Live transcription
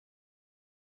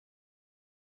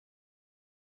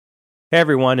Hey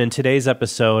everyone, in today's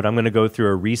episode, I'm going to go through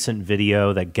a recent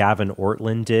video that Gavin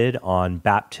Ortlund did on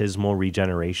baptismal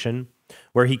regeneration,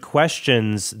 where he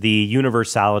questions the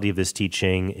universality of this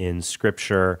teaching in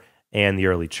Scripture and the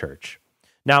early church.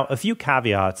 Now, a few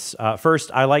caveats.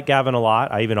 First, I like Gavin a lot.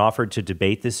 I even offered to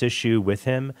debate this issue with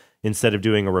him instead of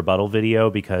doing a rebuttal video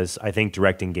because I think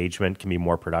direct engagement can be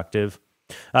more productive.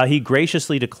 He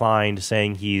graciously declined,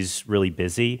 saying he's really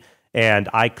busy, and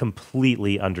I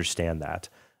completely understand that.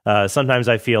 Sometimes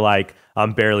I feel like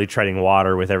I'm barely treading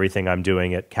water with everything I'm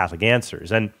doing at Catholic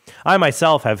Answers. And I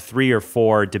myself have 3 or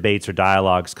 4 debates or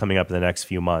dialogues coming up in the next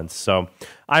few months, so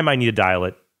I might need to dial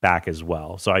it back as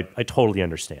well. So I totally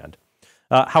understand.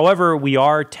 However, we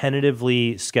are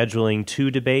tentatively scheduling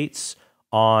 2 debates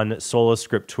on Sola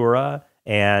Scriptura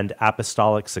and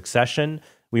apostolic succession.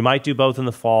 We might do both in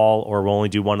the fall, or we'll only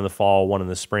do one in the fall, one in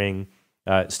the spring.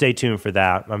 Stay tuned for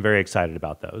that. I'm very excited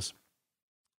about those.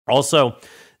 Also,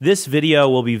 this video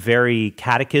will be very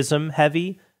catechism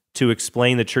heavy to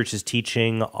explain the church's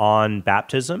teaching on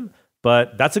baptism,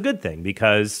 but that's a good thing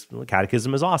because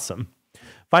catechism is awesome.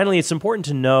 Finally, it's important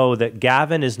to know that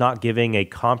Gavin is not giving a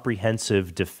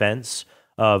comprehensive defense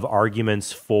of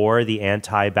arguments for the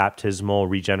anti-baptismal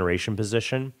regeneration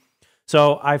position.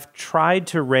 So I've tried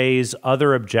to raise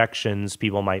other objections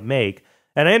people might make,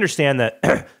 and I understand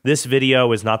that this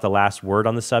video is not the last word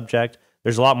on the subject.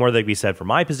 There's a lot more that can be said for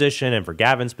my position and for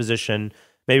Gavin's position.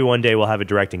 Maybe one day we'll have a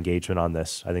direct engagement on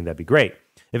this. I think that'd be great.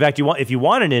 In fact, if you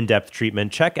want an in-depth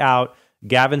treatment, check out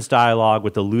Gavin's dialogue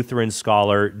with the Lutheran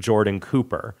scholar Jordan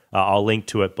Cooper. I'll link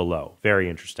to it below. Very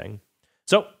interesting.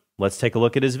 So let's take a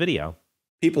look at his video.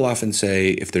 People often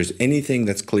say if there's anything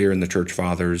that's clear in the Church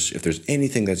Fathers, if there's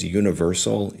anything that's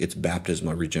universal, it's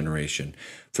baptismal regeneration.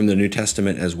 From the New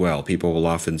Testament as well, people will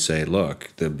often say,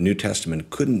 look, the New Testament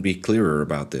couldn't be clearer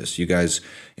about this. You guys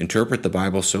interpret the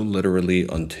Bible so literally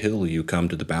until you come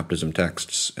to the baptism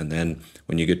texts. And then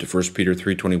when you get to 1 Peter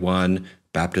 3:21,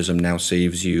 baptism now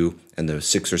saves you, and the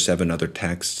 6 or 7 other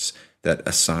texts that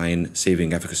assign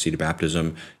saving efficacy to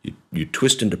baptism, you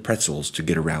twist into pretzels to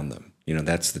get around them. You know,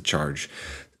 that's the charge.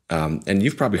 And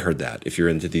you've probably heard that if you're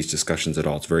into these discussions at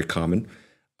all. It's very common.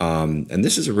 And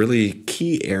this is a really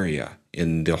key area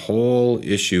in the whole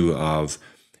issue of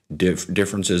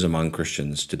differences among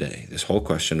Christians today, this whole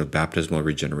question of baptismal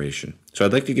regeneration. So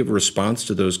I'd like to give a response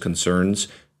to those concerns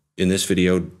in this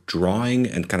video, drawing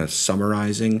and kind of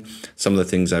summarizing some of the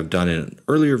things I've done in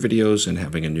earlier videos and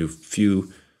having a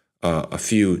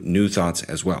few new thoughts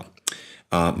as well.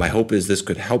 My hope is this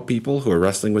could help people who are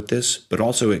wrestling with this, but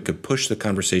also it could push the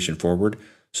conversation forward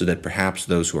so that perhaps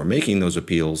those who are making those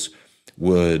appeals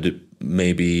would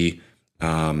maybe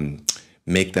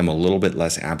make them a little bit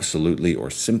less absolutely or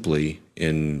simply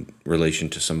in relation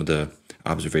to some of the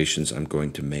observations I'm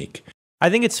going to make. I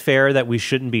think it's fair that we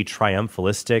shouldn't be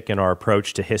triumphalistic in our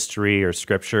approach to history or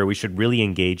scripture. We should really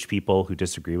engage people who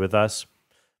disagree with us.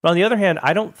 But on the other hand,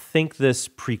 I don't think this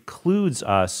precludes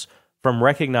us from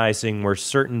recognizing where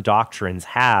certain doctrines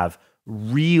have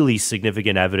really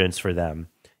significant evidence for them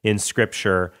in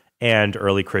Scripture and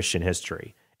early Christian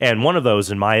history. And one of those,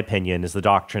 in my opinion, is the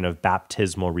doctrine of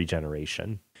baptismal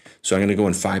regeneration. So I'm going to go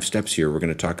in 5 steps here. We're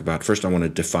going to talk about, first I want to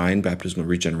define baptismal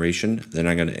regeneration, then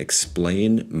I'm going to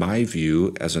explain my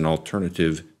view as an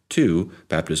alternative to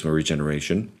baptismal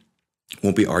regeneration.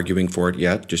 Won't be arguing for it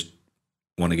yet, just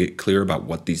want to get clear about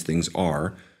what these things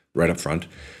are right up front.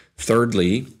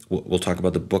 Thirdly, we'll talk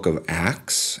about the book of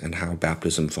Acts and how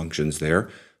baptism functions there.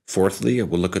 Fourthly,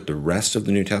 we'll look at the rest of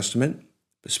the New Testament,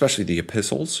 especially the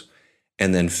epistles.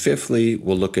 And then fifthly,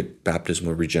 we'll look at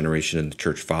baptismal regeneration in the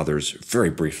Church Fathers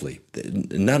very briefly.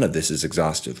 None of this is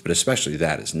exhaustive, but especially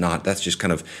that is not. That's just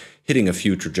kind of hitting a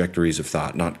few trajectories of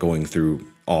thought, not going through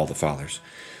all the Fathers.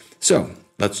 So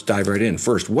let's dive right in.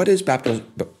 First, what is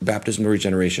baptismal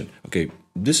regeneration? Okay,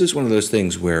 this is one of those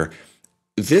things where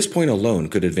this point alone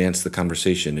could advance the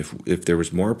conversation if there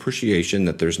was more appreciation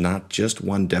that there's not just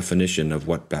one definition of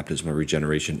what baptismal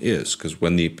regeneration is, because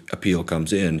when the appeal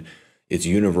comes in, it's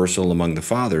universal among the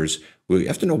fathers. We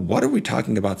have to know, what are we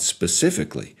talking about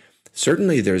specifically?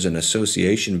 Certainly there's an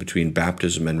association between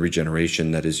baptism and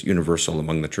regeneration that is universal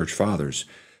among the church fathers,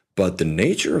 but the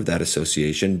nature of that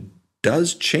association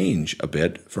does change a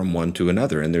bit from one to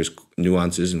another, and there's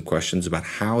nuances and questions about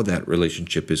how that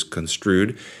relationship is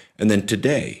construed. And then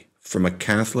today, from a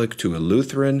Catholic to a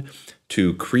Lutheran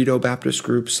to Credo Baptist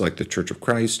groups like the Church of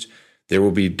Christ, there will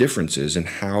be differences in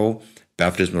how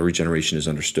baptismal regeneration is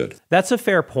understood. That's a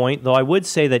fair point, though I would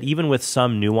say that even with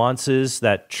some nuances,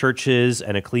 that churches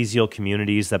and ecclesial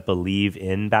communities that believe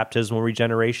in baptismal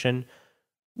regeneration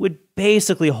would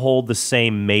basically hold the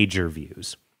same major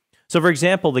views. So, for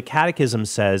example, the Catechism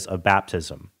says of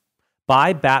baptism,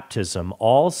 by baptism,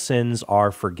 all sins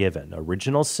are forgiven,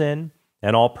 original sin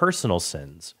and all personal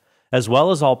sins, as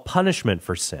well as all punishment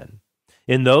for sin.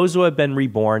 In those who have been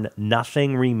reborn,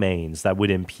 nothing remains that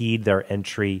would impede their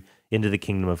entry into the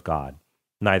kingdom of God.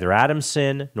 Neither Adam's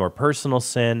sin, nor personal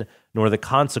sin, nor the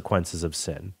consequences of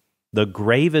sin, the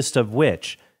gravest of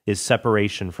which is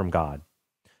separation from God.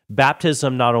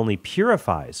 Baptism not only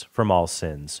purifies from all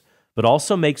sins, but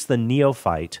also makes the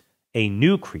neophyte a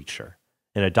new creature,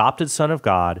 an adopted son of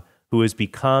God who has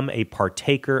become a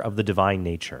partaker of the divine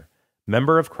nature,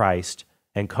 member of Christ,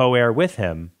 and co-heir with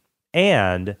him,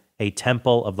 and a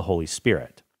temple of the Holy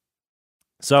Spirit.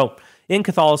 So, in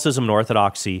Catholicism and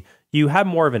Orthodoxy, you have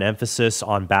more of an emphasis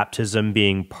on baptism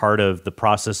being part of the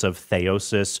process of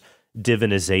theosis,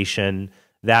 divinization,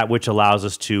 that which allows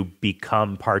us to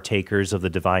become partakers of the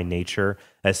divine nature,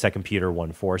 as 2 Peter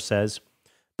 1:4 says.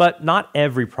 But not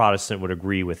every Protestant would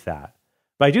agree with that.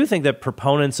 But I do think that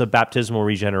proponents of baptismal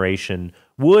regeneration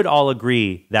would all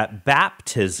agree that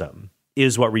baptism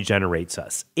is what regenerates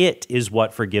us. It is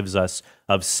what forgives us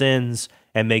of sins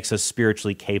and makes us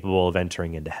spiritually capable of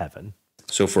entering into heaven.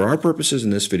 So for our purposes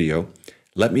in this video,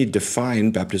 let me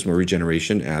define baptismal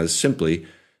regeneration as simply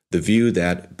the view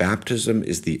that baptism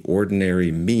is the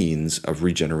ordinary means of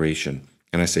regeneration.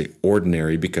 And I say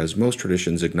ordinary because most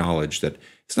traditions acknowledge that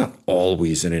it's not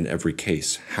always and in every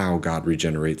case how God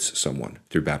regenerates someone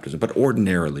through baptism, but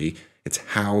ordinarily it's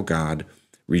how God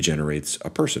regenerates a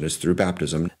person is through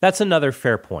baptism. That's another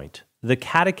fair point. The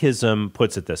Catechism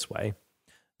puts it this way: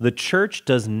 the Church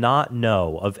does not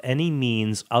know of any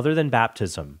means other than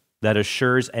baptism that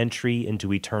assures entry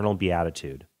into eternal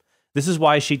beatitude. This is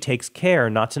why she takes care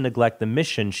not to neglect the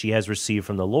mission she has received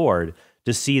from the Lord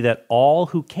to see that all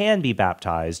who can be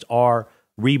baptized are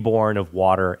reborn of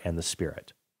water and the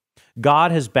Spirit.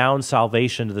 God has bound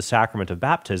salvation to the sacrament of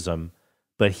baptism,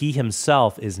 but he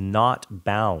himself is not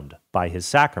bound by his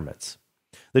sacraments.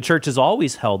 The Church has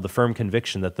always held the firm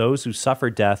conviction that those who suffer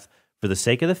death for the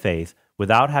sake of the faith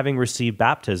without having received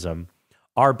baptism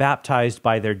are baptized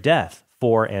by their death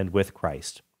for and with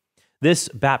Christ. This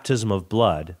baptism of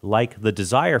blood, like the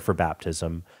desire for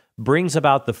baptism, brings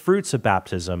about the fruits of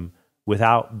baptism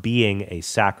without being a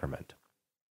sacrament.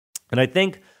 And I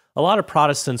think a lot of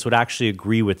Protestants would actually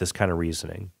agree with this kind of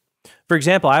reasoning. For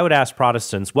example, I would ask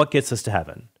Protestants, what gets us to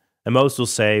heaven? And most will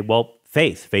say, well,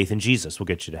 faith in Jesus will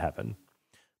get you to heaven.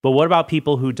 But what about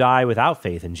people who die without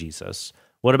faith in Jesus?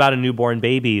 What about a newborn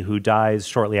baby who dies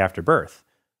shortly after birth?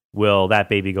 Will that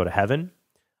baby go to heaven?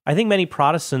 I think many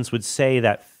Protestants would say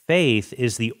that faith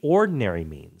is the ordinary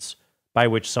means by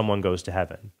which someone goes to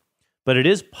heaven. But it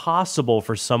is possible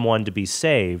for someone to be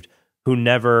saved who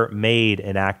never made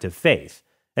an act of faith.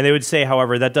 And they would say,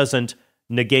 however, that doesn't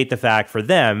negate the fact for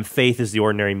them, faith is the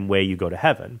ordinary way you go to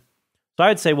heaven. So I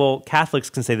would say, well,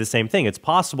 Catholics can say the same thing. It's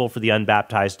possible for the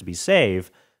unbaptized to be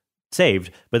saved,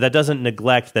 but that doesn't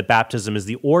neglect that baptism is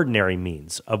the ordinary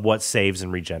means of what saves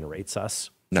and regenerates us.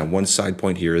 Now, one side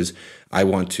point here is I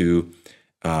want to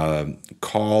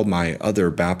call my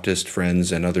other Baptist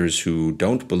friends and others who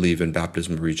don't believe in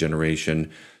baptismal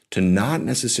regeneration to not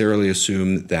necessarily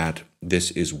assume that this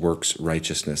is works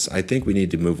righteousness. I think we need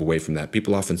to move away from that.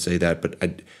 People often say that, but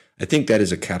I think that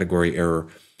is a category error.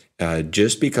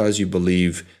 Just because you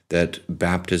believe that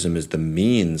baptism is the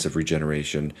means of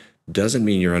regeneration doesn't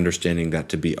mean you're understanding that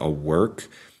to be a work.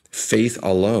 Faith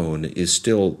alone is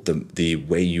still the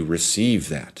way you receive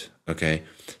that, okay?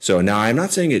 So now I'm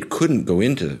not saying it couldn't go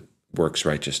into works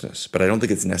righteousness, but I don't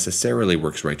think it's necessarily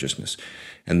works righteousness.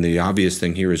 And the obvious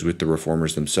thing here is with the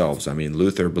reformers themselves. I mean,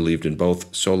 Luther believed in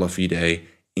both sola fide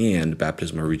and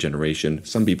baptismal regeneration.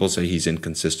 Some people say he's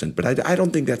inconsistent, but I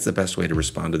don't think that's the best way to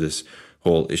respond to this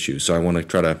whole issue. So I want to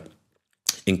try to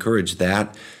encourage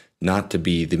that not to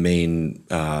be the main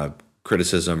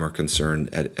criticism or concern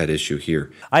at issue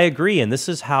here. I agree, and this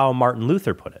is how Martin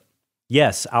Luther put it.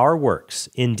 Yes, our works,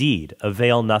 indeed,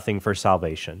 avail nothing for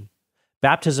salvation.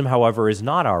 Baptism, however, is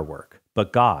not our work,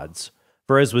 but God's.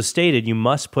 For as was stated, you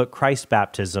must put Christ's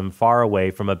baptism far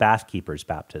away from a bathkeeper's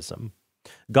baptism.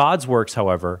 God's works,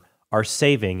 however, are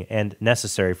saving and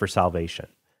necessary for salvation,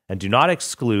 and do not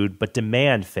exclude, but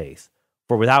demand faith.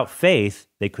 For without faith,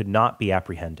 they could not be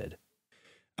apprehended.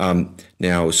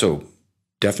 So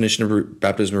definition of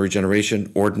baptismal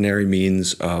regeneration, ordinary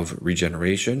means of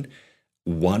regeneration.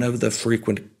 One of the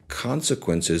frequent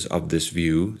consequences of this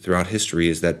view throughout history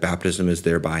is that baptism is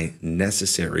thereby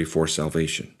necessary for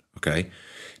salvation, okay?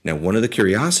 Now, one of the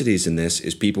curiosities in this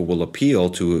is people will appeal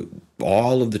to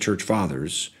all of the church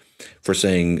fathers for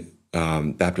saying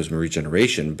baptism of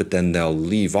regeneration, but then they'll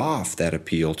leave off that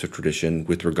appeal to tradition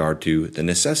with regard to the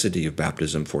necessity of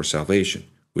baptism for salvation,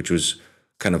 which was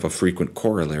kind of a frequent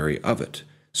corollary of it.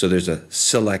 So there's a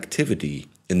selectivity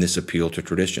in this appeal to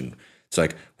tradition. It's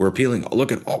like we're appealing,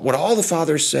 look at what all the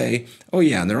fathers say. Oh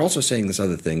yeah, and they're also saying this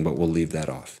other thing, but we'll leave that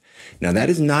off. Now that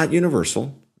is not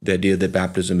universal, the idea that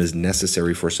baptism is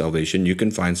necessary for salvation. You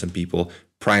can find some people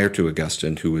prior to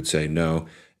Augustine who would say, no,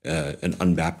 an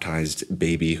unbaptized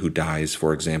baby who dies,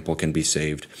 for example, can be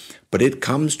saved. But it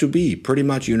comes to be pretty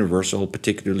much universal,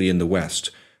 particularly in the West.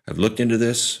 I've looked into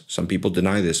this. Some people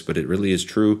deny this, but it really is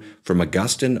true from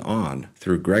Augustine on,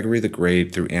 through Gregory the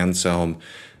Great, through Anselm,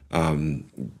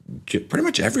 pretty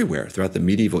much everywhere throughout the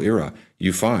medieval era,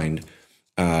 you find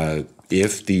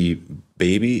if the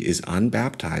baby is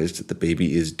unbaptized, the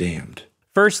baby is damned.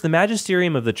 First, the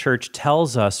magisterium of the church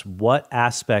tells us what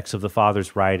aspects of the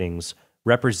Fathers' writings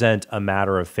represent a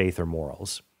matter of faith or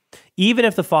morals. Even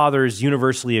if the Fathers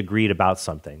universally agreed about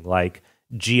something, like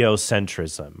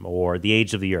geocentrism or the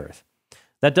age of the earth,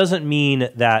 that doesn't mean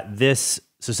that this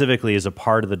specifically is a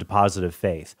part of the deposit of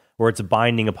faith, or it's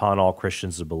binding upon all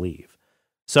Christians to believe.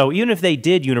 So even if they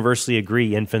did universally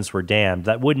agree infants were damned,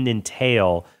 that wouldn't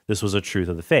entail this was a truth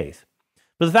of the faith.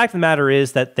 But the fact of the matter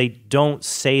is that they don't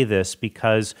say this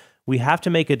because we have to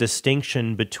make a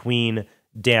distinction between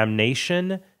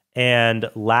damnation and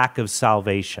lack of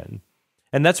salvation.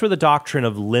 And that's where the doctrine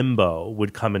of limbo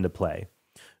would come into play.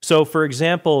 So, for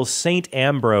example, St.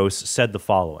 Ambrose said the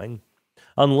following: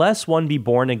 "Unless one be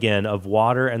born again of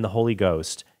water and the Holy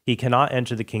Ghost, he cannot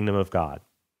enter the kingdom of God.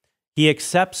 He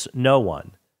accepts no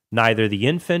one, neither the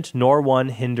infant nor one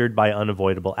hindered by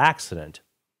unavoidable accident.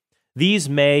 These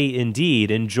may indeed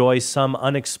enjoy some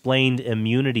unexplained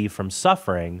immunity from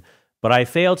suffering, but I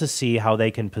fail to see how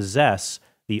they can possess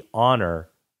the honor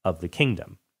of the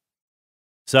kingdom."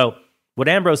 So, what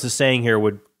Ambrose is saying here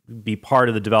would be part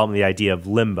of the development of the idea of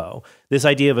limbo, this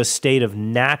idea of a state of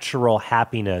natural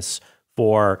happiness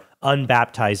for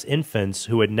unbaptized infants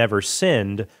who had never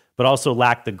sinned, but also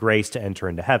lacked the grace to enter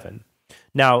into heaven.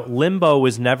 Now, limbo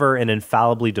was never an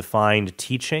infallibly defined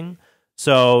teaching,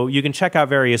 so you can check out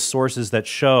various sources that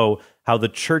show how the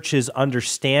church's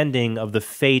understanding of the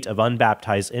fate of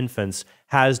unbaptized infants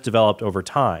has developed over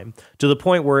time, to the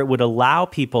point where it would allow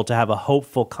people to have a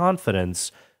hopeful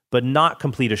confidence but not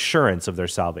complete assurance of their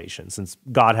salvation, since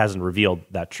God hasn't revealed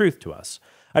that truth to us.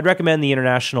 I'd recommend the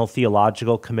International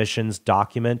Theological Commission's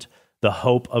document, The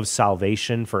Hope of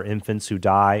Salvation for Infants Who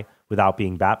Die Without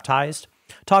Being Baptized.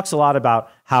 It talks a lot about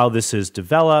how this is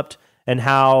developed and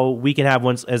how we can have,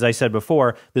 once, as I said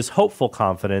before, this hopeful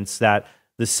confidence that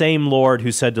the same Lord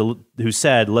who said,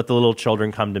 "Let the little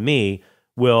children come to me,"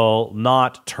 will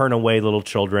not turn away little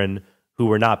children who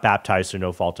were not baptized through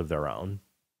no fault of their own.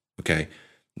 Okay.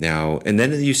 Now, and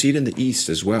then you see it in the East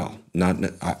as well.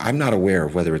 I'm not aware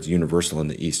of whether it's universal in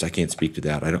the East. I can't speak to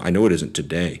that. I know it isn't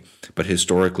today, but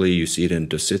historically you see it in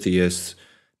Dositheus,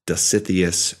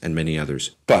 and many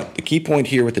others. But the key point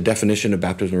here with the definition of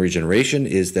baptism and regeneration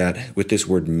is that with this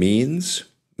word means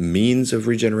of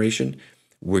regeneration,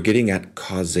 we're getting at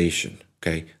causation.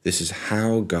 Okay, this is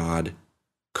how God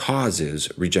causes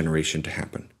regeneration to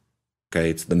happen. Okay,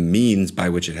 it's the means by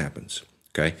which it happens.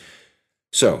 Okay,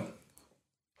 so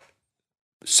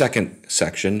second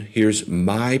section, here's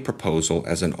my proposal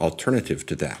as an alternative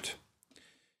to that.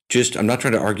 I'm not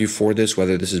trying to argue for this,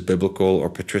 whether this is biblical or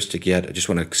patristic yet. I just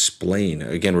want to explain.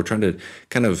 Again, we're trying to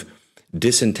kind of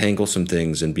disentangle some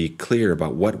things and be clear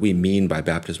about what we mean by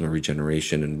baptismal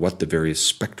regeneration and what the various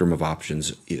spectrum of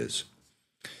options is.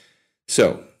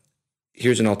 So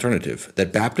here's an alternative,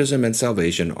 that baptism and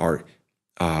salvation are,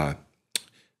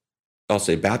 I'll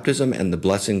say baptism and the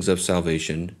blessings of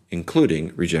salvation,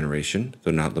 including regeneration,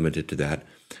 though not limited to that,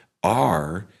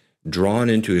 are drawn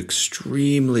into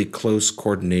extremely close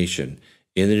coordination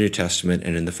in the New Testament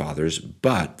and in the Fathers,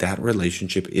 but that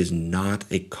relationship is not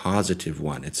a causative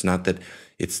one. It's not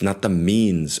the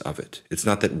means of it. It's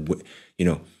not that,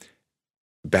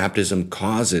 baptism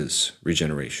causes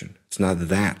regeneration. It's not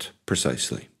that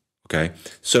precisely, okay?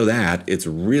 So that it's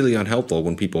really unhelpful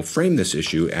when people frame this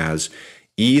issue as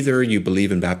either you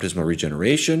believe in baptismal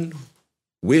regeneration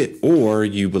or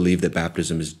you believe that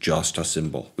baptism is just a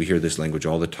symbol. We hear this language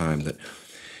all the time.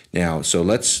 So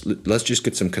let's just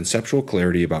get some conceptual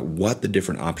clarity about what the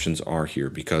different options are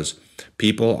here, because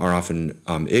people are often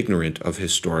ignorant of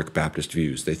historic Baptist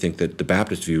views. They think that the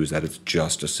Baptist view is that it's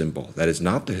just a symbol. That is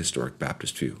not the historic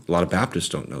Baptist view. A lot of Baptists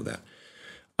don't know that.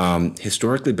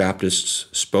 Historically, Baptists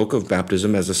spoke of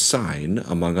baptism as a sign,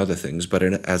 among other things, but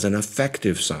as an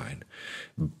effective sign,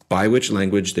 by which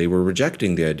language they were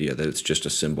rejecting the idea that it's just a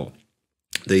symbol.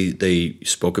 They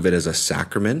spoke of it as a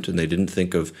sacrament, and they didn't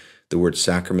think of the word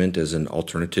sacrament as an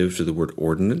alternative to the word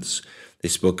ordinance. They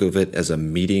spoke of it as a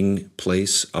meeting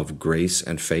place of grace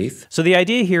and faith. So the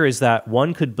idea here is that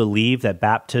one could believe that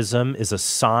baptism is a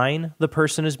sign the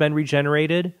person has been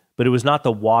regenerated, but it was not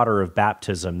the water of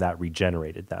baptism that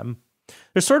regenerated them.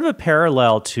 There's sort of a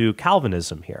parallel to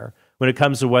Calvinism here when it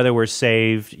comes to whether we're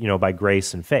saved, by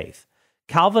grace and faith.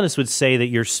 Calvinists would say that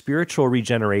your spiritual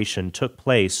regeneration took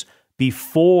place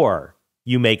before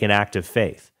you make an act of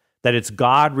faith, that it's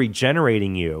God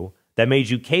regenerating you that made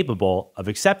you capable of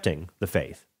accepting the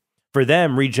faith. For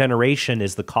them, regeneration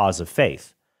is the cause of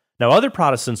faith. Now, other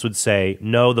Protestants would say,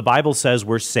 no, the Bible says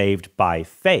we're saved by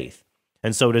faith,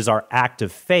 and so it is our act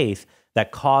of faith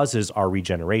that causes our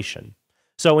regeneration.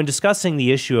 So in discussing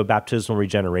the issue of baptismal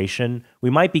regeneration, we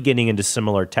might be getting into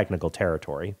similar technical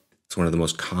territory. It's one of the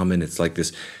most common. It's like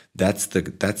this. That's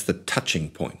the touching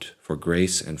point for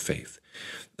grace and faith.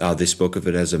 They spoke of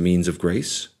it as a means of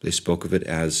grace. They spoke of it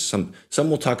as some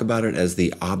will talk about it as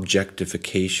the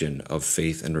objectification of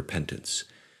faith and repentance.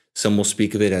 Some will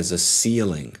speak of it as a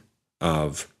sealing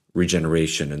of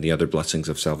regeneration and the other blessings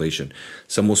of salvation.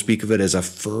 Some will speak of it as a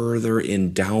further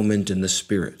endowment in the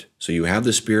Spirit. So you have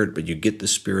the Spirit, but you get the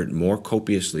Spirit more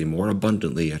copiously, more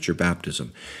abundantly at your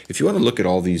baptism. If you want to look at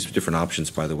all these different options,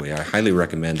 by the way, I highly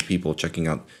recommend people checking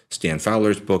out Stan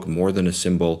Fowler's book, More Than a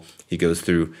Symbol. He goes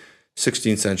through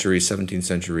 16th century, 17th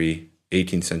century,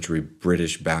 18th century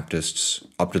British Baptists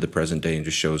up to the present day and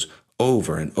just shows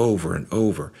over and over and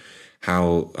over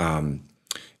how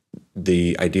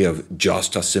the idea of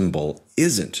just a symbol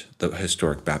isn't the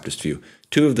historic Baptist view.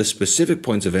 Two of the specific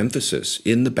points of emphasis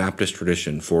in the Baptist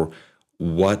tradition for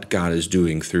what God is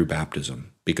doing through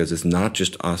baptism, because it's not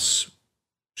just us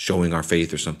showing our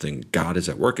faith or something, God is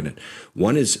at work in it.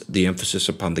 One is the emphasis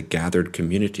upon the gathered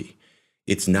community.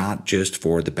 It's not just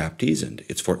for the baptized,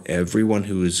 it's for everyone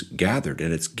who is gathered,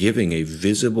 and it's giving a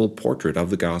visible portrait of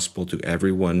the gospel to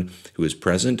everyone who is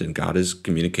present, and God is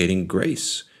communicating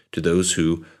grace to those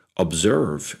who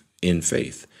observe in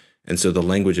faith. And so the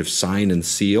language of sign and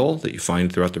seal that you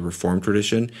find throughout the Reformed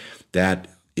tradition, that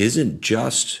isn't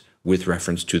just with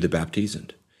reference to the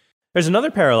baptized. There's another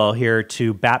parallel here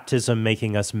to baptism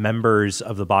making us members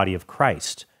of the body of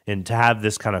Christ, and to have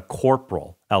this kind of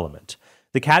corporal element.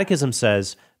 The Catechism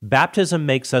says, baptism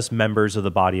makes us members of the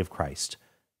body of Christ.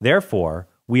 Therefore,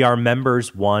 we are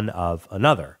members one of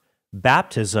another.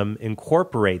 Baptism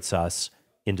incorporates us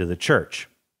into the church.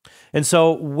 And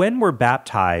so when we're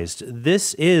baptized,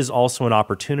 this is also an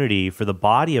opportunity for the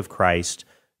body of Christ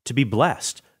to be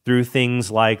blessed through things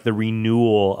like the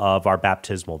renewal of our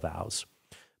baptismal vows.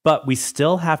 But we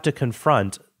still have to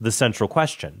confront the central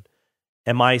question.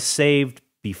 Am I saved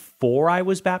before I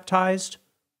was baptized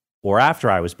or after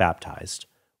I was baptized?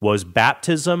 Was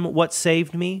baptism what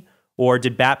saved me, or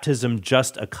did baptism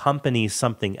just accompany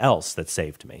something else that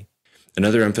saved me?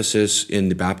 Another emphasis in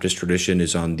the Baptist tradition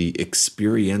is on the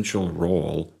experiential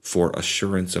role for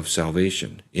assurance of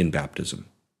salvation in baptism.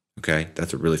 Okay,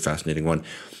 that's a really fascinating one.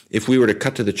 If we were to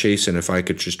cut to the chase, and if I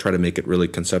could just try to make it really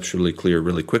conceptually clear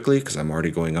really quickly, because I'm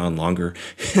already going on longer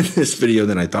in this video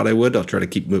than I thought I would, I'll try to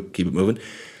keep it moving,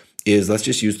 is let's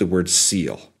just use the word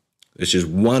seal. It's just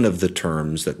one of the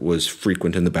terms that was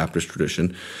frequent in the Baptist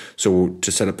tradition. So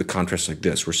to set up the contrast like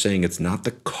this, we're saying it's not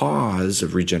the cause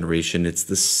of regeneration, it's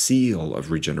the seal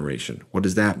of regeneration. What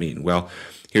does that mean? Well,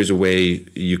 here's a way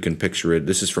you can picture it.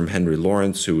 This is from Henry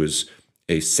Lawrence, who was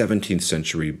a 17th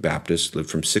century Baptist, lived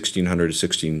from 1600 to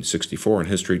 1664 in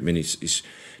his treatment. He's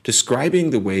describing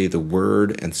the way the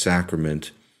word and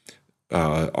sacrament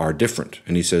are different.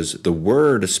 And he says, the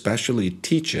word especially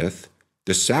teacheth,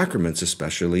 the sacraments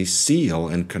especially seal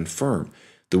and confirm.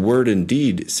 The word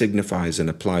indeed signifies and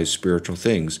applies spiritual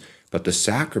things, but the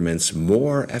sacraments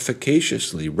more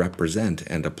efficaciously represent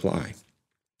and apply.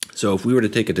 So if we were to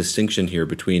take a distinction here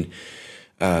between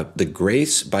the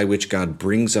grace by which God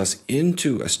brings us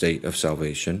into a state of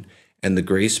salvation and the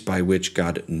grace by which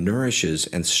God nourishes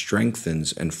and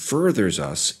strengthens and furthers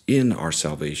us in our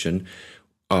salvation,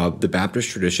 the Baptist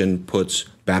tradition puts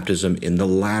baptism in the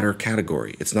latter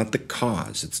category. It's not the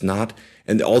cause. It's not,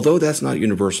 and although that's not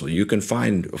universal, you can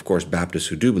find, of course, Baptists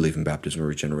who do believe in baptismal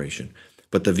regeneration.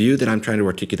 But the view that I'm trying to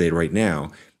articulate right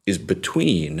now is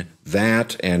between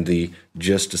that and the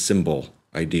just a symbol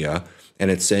idea. And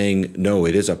it's saying, no,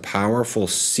 it is a powerful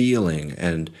sealing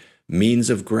and means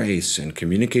of grace and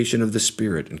communication of the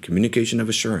Spirit and communication of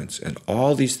assurance and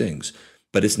all these things.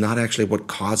 But it's not actually what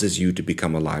causes you to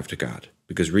become alive to God.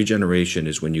 Because regeneration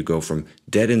is when you go from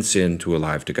dead in sin to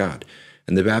alive to God.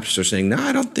 And the Baptists are saying, no,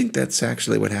 I don't think that's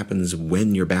actually what happens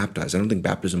when you're baptized. I don't think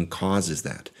baptism causes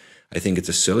that. I think it's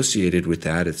associated with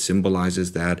that, it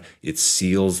symbolizes that, it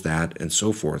seals that, and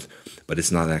so forth, but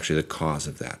it's not actually the cause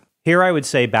of that. Here I would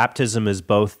say baptism is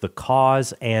both the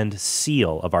cause and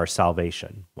seal of our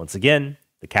salvation. Once again,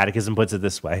 the Catechism puts it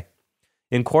this way: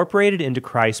 incorporated into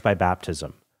Christ by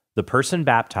baptism, the person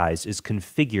baptized is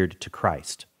configured to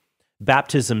Christ.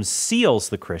 Baptism seals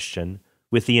the Christian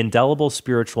with the indelible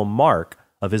spiritual mark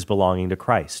of his belonging to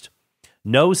Christ.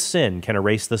 No sin can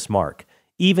erase this mark,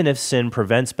 even if sin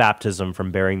prevents baptism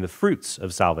from bearing the fruits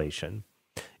of salvation.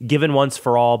 Given once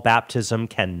for all, baptism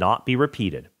cannot be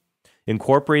repeated.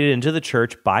 Incorporated into the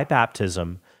church by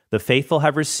baptism, the faithful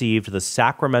have received the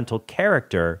sacramental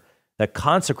character that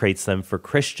consecrates them for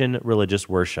Christian religious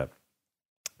worship.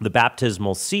 The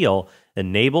baptismal seal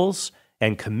enables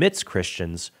and commits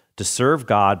Christians to serve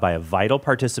God by a vital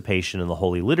participation in the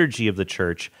holy liturgy of the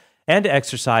church and to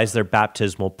exercise their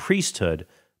baptismal priesthood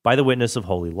by the witness of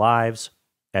holy lives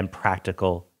and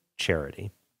practical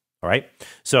charity. All right?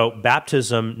 So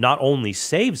baptism not only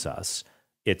saves us,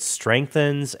 it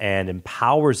strengthens and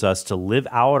empowers us to live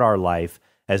out our life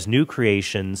as new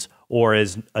creations or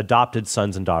as adopted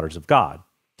sons and daughters of God.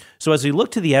 So as we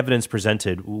look to the evidence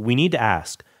presented, we need to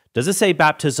ask, does it say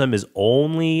baptism is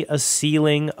only a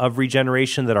sealing of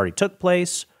regeneration that already took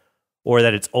place, or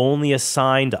that it's only a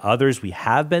sign to others we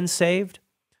have been saved?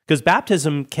 Because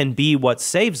baptism can be what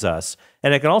saves us,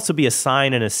 and it can also be a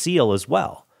sign and a seal as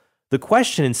well. The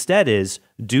question instead is,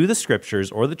 do the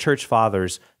scriptures or the church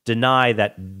fathers deny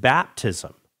that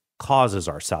baptism causes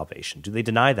our salvation? Do they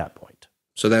deny that point?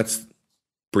 So that's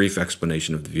brief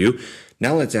explanation of the view.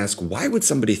 Now let's ask, why would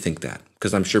somebody think that?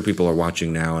 Because I'm sure people are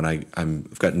watching now, and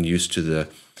I've gotten used to the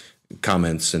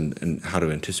comments and how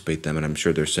to anticipate them, and I'm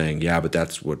sure they're saying, yeah, but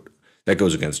that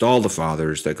goes against all the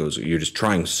fathers. You're just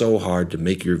trying so hard to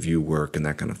make your view work and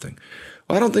that kind of thing.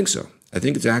 Well, I don't think so. I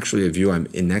think it's actually a view I'm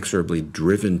inexorably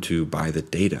driven to by the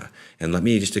data. And let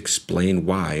me just explain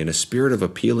why. In a spirit of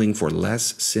appealing for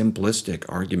less simplistic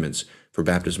arguments for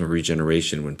baptismal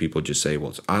regeneration, when people just say, well,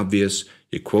 it's obvious,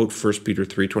 you quote 1 Peter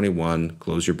 3:21,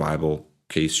 close your Bible,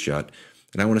 case shut.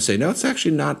 And I want to say, no, it's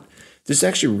actually not. This is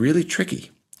actually really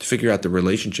tricky to figure out the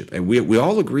relationship. And we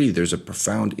all agree there's a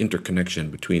profound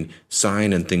interconnection between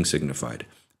sign and thing signified,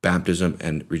 baptism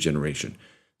and regeneration.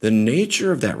 The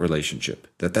nature of that relationship,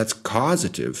 that's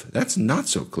causative, that's not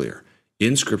so clear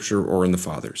in Scripture or in the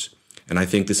Fathers. And I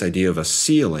think this idea of a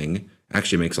sealing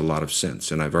actually makes a lot of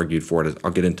sense. And I've argued for it.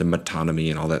 I'll get into metonymy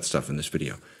and all that stuff in this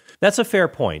video. That's a fair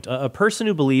point. A person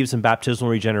who believes in baptismal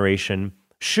regeneration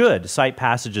should cite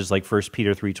passages like 1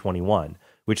 Peter 3:21,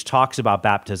 which talks about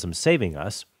baptism saving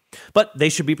us, but they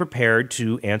should be prepared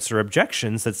to answer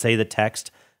objections that say the text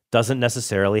doesn't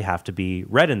necessarily have to be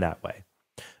read in that way.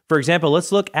 For example,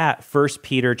 let's look at 1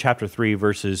 Peter chapter 3,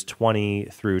 verses 20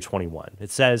 through 21. It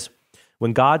says,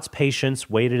 when God's patience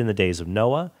waited in the days of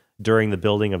Noah during the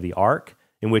building of the ark,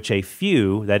 in which a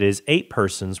few, that is 8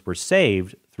 persons, were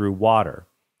saved through water.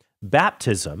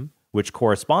 Baptism, which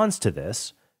corresponds to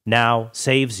this, now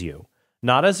saves you,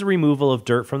 not as a removal of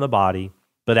dirt from the body,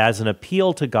 but as an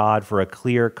appeal to God for a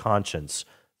clear conscience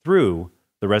through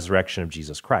the resurrection of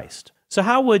Jesus Christ. So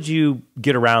how would you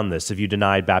get around this if you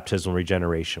denied baptismal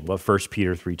regeneration, what 1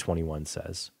 Peter 3:21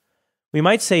 says? We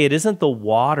might say it isn't the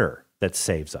water that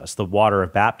saves us, the water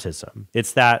of baptism.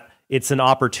 It's that it's an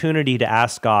opportunity to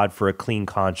ask God for a clean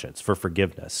conscience, for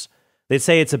forgiveness. They'd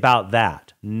say it's about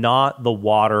that, not the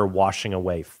water washing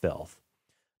away filth.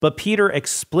 But Peter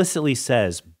explicitly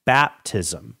says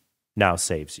baptism now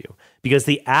saves you, because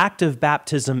the act of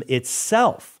baptism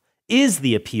itself is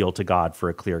the appeal to God for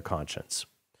a clear conscience.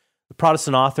 The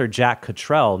Protestant author Jack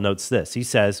Cottrell notes this. He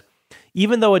says,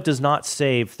 even though it does not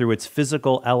save through its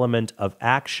physical element of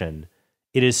action,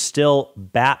 it is still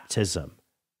baptism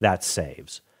that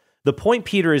saves. The point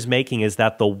Peter is making is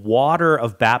that the water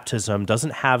of baptism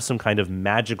doesn't have some kind of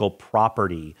magical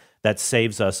property that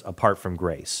saves us apart from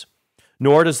grace.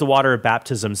 Nor does the water of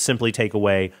baptism simply take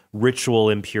away ritual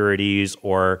impurities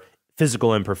or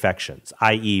physical imperfections,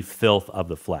 i.e., filth of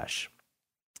the flesh.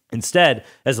 Instead,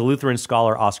 as the Lutheran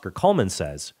scholar Oscar Cullmann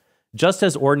says, just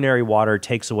as ordinary water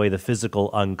takes away the physical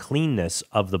uncleanness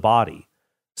of the body,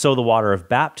 so the water of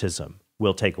baptism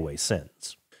will take away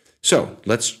sins. So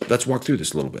let's walk through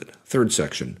this a little bit. Third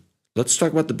section. Let's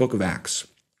talk about the book of Acts.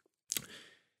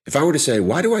 If I were to say,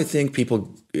 why do I think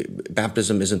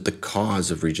baptism isn't the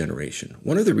cause of regeneration?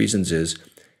 One of the reasons is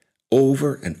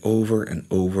over and over and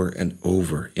over and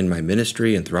over in my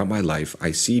ministry and throughout my life,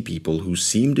 I see people who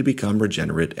seem to become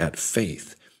regenerate at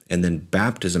faith. And then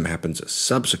baptism happens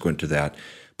subsequent to that.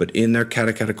 But in their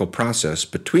catechetical process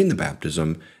between the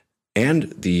baptism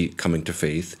and the coming to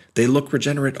faith, they look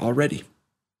regenerate already.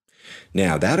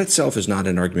 Now, that itself is not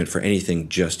an argument for anything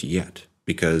just yet,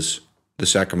 because the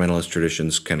sacramentalist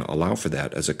traditions can allow for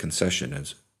that as a concession,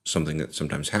 as something that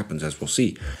sometimes happens, as we'll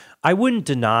see. I wouldn't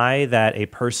deny that a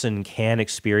person can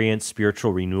experience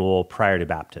spiritual renewal prior to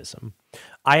baptism.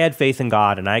 I had faith in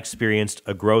God, and I experienced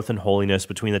a growth in holiness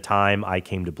between the time I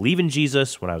came to believe in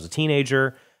Jesus when I was a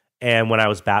teenager and when I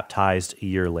was baptized a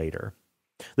year later.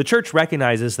 The church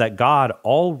recognizes that God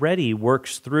already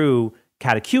works through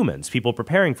catechumens, people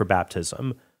preparing for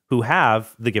baptism, who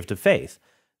have the gift of faith.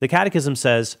 The Catechism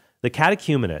says, the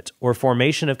catechumenate, or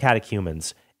formation of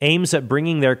catechumens, aims at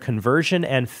bringing their conversion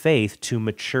and faith to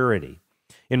maturity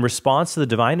in response to the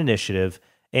divine initiative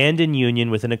and in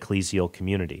union with an ecclesial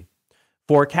community.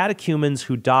 For catechumens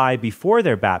who die before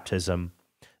their baptism,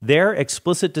 their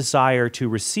explicit desire to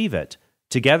receive it,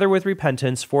 together with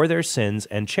repentance for their sins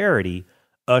and charity,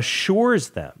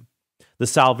 assures them the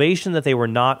salvation that they were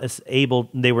not able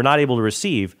to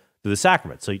receive through the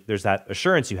sacrament. So there's that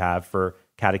assurance you have for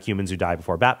catechumens who die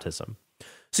before baptism.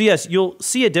 So yes, you'll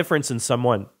see a difference in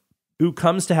someone who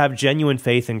comes to have genuine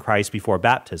faith in Christ before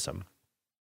baptism.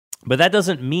 But that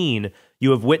doesn't mean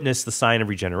you have witnessed the sign of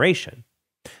regeneration.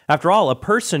 After all, a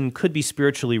person could be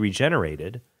spiritually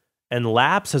regenerated and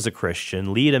lapse as a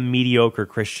Christian, lead a mediocre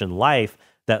Christian life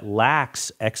that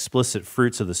lacks explicit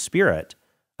fruits of the Spirit,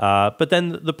 but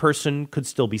then the person could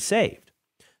still be saved.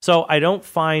 So I don't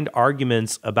find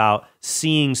arguments about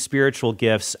seeing spiritual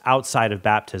gifts outside of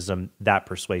baptism that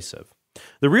persuasive.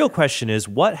 The real question is,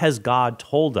 what has God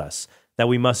told us that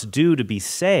we must do to be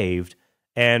saved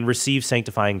and receive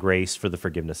sanctifying grace for the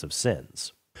forgiveness of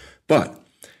sins? But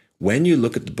when you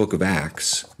look at the book of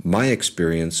Acts, my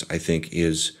experience, I think,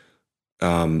 is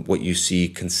what you see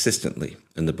consistently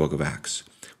in the book of Acts.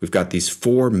 We've got these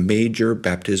 4 major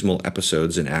baptismal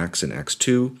episodes in Acts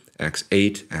 2, Acts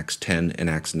 8, Acts 10, and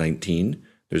Acts 19.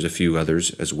 There's a few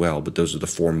others as well, but those are the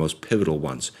 4 most pivotal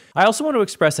ones. I also want to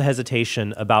express a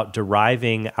hesitation about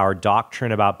deriving our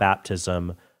doctrine about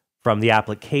baptism from the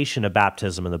application of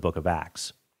baptism in the book of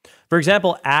Acts. For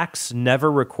example, Acts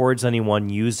never records anyone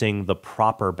using the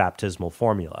proper baptismal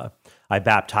formula. I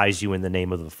baptize you in the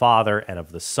name of the Father and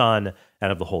of the Son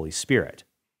and of the Holy Spirit.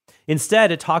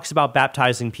 Instead, it talks about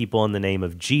baptizing people in the name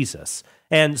of Jesus,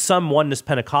 and some Oneness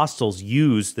Pentecostals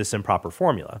use this improper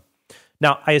formula.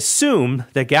 Now, I assume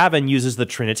that Gavin uses the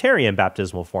Trinitarian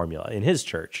baptismal formula in his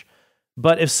church,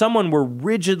 but if someone were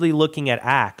rigidly looking at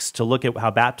Acts to look at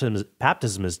how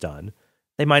baptism is done,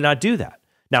 they might not do that.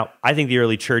 Now, I think the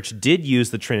early church did use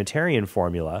the Trinitarian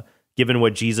formula, given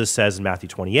what Jesus says in Matthew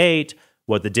 28,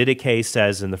 what the Didache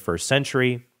says in the first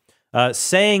century.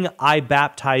 Saying, I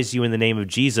baptize you in the name of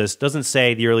Jesus, doesn't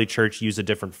say the early church used a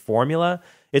different formula.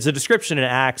 It's a description in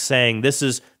Acts saying this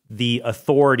is the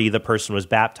authority the person was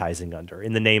baptizing under,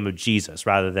 in the name of Jesus,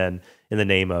 rather than in the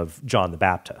name of John the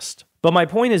Baptist. But my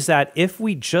point is that if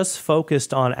we just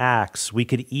focused on Acts, we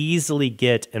could easily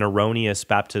get an erroneous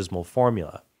baptismal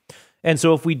formula. And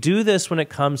so if we do this when it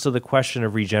comes to the question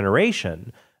of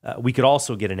regeneration, we could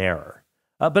also get an error.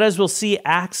 But as we'll see,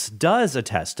 Acts does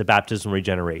attest to baptismal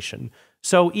regeneration.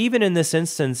 So even in this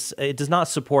instance, it does not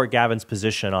support Gavin's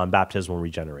position on baptismal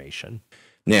regeneration.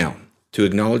 Now, to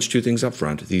acknowledge 2 things up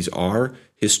front, these are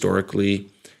historically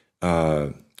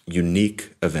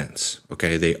unique events,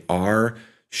 okay? They are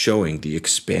showing the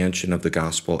expansion of the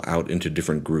gospel out into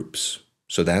different groups.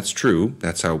 So that's true.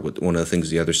 That's how one of the things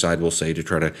the other side will say to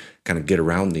try to kind of get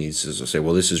around these is they'll say,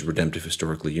 well, this is redemptive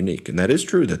historically unique. And that is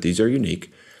true that these are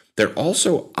unique. They're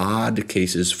also odd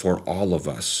cases for all of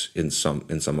us in some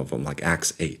of them, like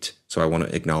Acts 8. So I want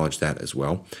to acknowledge that as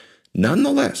well.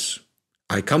 Nonetheless,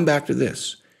 I come back to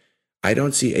this. I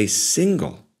don't see a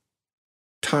single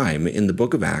time in the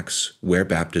book of Acts where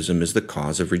baptism is the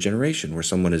cause of regeneration, where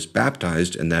someone is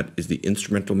baptized and that is the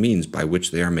instrumental means by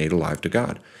which they are made alive to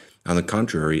God. On the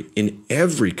contrary, in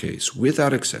every case,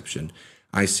 without exception,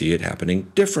 I see it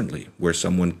happening differently, where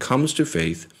someone comes to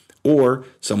faith or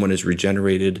someone is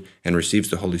regenerated and receives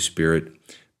the Holy Spirit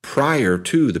prior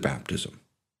to the baptism,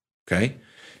 okay?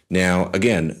 Now,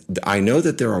 again, I know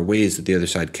that there are ways that the other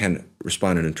side can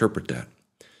respond and interpret that.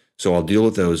 So I'll deal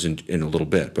with those in a little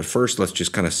bit. But first, let's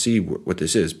just kind of see what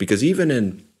this is. Because even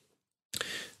in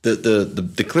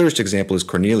the clearest example is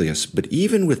Cornelius. But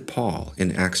even with Paul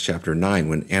in Acts chapter 9,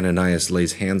 when Ananias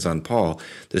lays hands on Paul,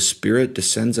 the Spirit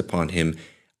descends upon him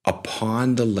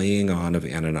upon the laying on of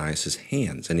Ananias'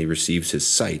 hands. And he receives his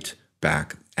sight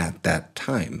back at that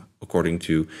time, according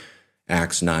to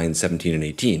Acts 9, 17, and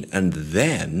 18. And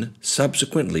then,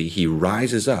 subsequently, he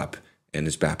rises up and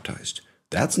is baptized.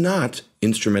 That's not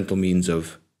instrumental means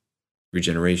of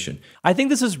regeneration. I think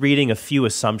this is reading a few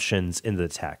assumptions in the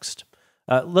text.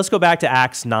 Let's go back to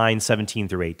Acts 9:17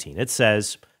 through 18. It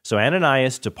says, "So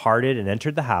Ananias departed and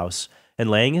entered the house, and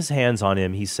laying his hands on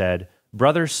him, he said,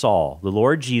 'Brother Saul, the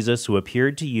Lord Jesus, who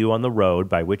appeared to you on the road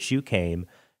by which you came,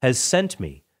 has sent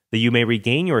me, that you may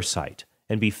regain your sight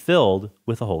and be filled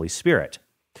with the Holy Spirit.'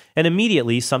 And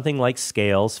immediately something like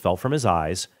scales fell from his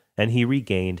eyes, and he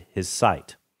regained his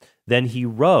sight. Then he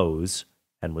rose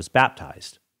and was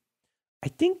baptized." I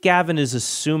think Gavin is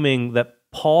assuming that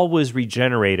Paul was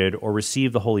regenerated or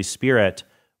received the Holy Spirit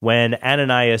when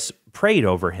Ananias prayed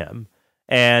over him,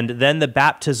 and then the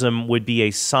baptism would be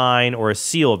a sign or a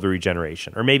seal of the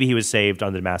regeneration. Or maybe he was saved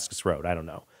on the Damascus Road. I don't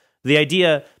know. The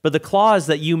idea, but the clause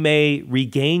that you may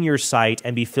regain your sight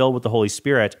and be filled with the Holy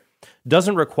Spirit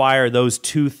doesn't require those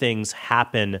two things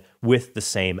happen with the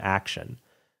same action.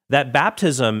 That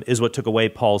baptism is what took away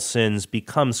Paul's sins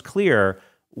becomes clear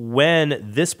when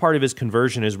this part of his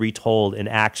conversion is retold in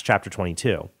Acts chapter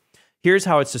 22. Here's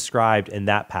how it's described in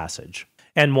that passage.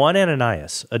 "And one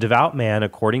Ananias, a devout man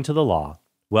according to the law,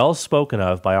 well spoken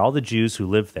of by all the Jews who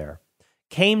lived there,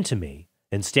 came to me,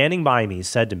 and standing by me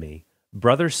said to me,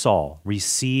 'Brother Saul,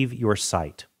 receive your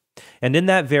sight.' And in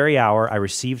that very hour I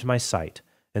received my sight,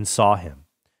 and saw him.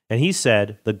 And he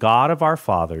said, 'The God of our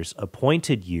fathers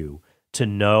appointed you to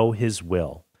know his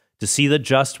will, to see the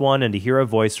just one, and to hear a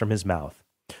voice from his mouth.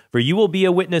 For you will be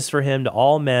a witness for him to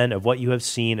all men of what you have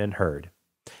seen and heard.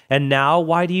 And now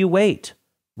why do you wait?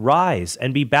 Rise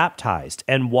and be baptized,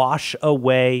 and wash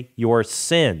away your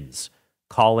sins,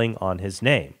 calling on his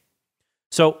name.'"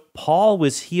 So Paul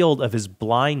was healed of his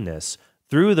blindness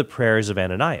through the prayers of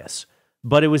Ananias,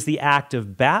 but it was the act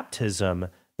of baptism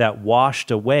that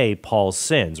washed away Paul's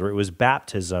sins, or it was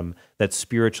baptism that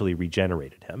spiritually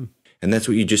regenerated him. And that's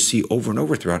what you just see over and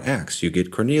over throughout Acts. You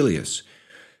get Cornelius.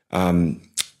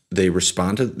 They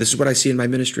respond to, this is what I see in my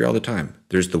ministry all the time.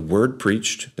 There's the word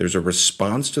preached. There's a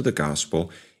response to the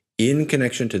gospel. In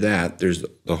connection to that, there's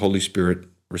the Holy Spirit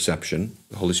reception.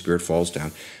 The Holy Spirit falls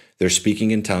down. They're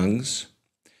speaking in tongues.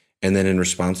 And then in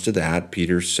response to that,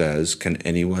 Peter says, "Can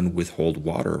anyone withhold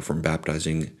water from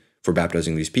baptizing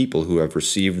these people who have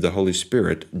received the Holy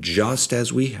Spirit just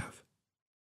as we have?"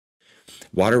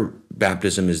 Water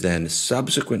baptism is then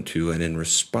subsequent to and in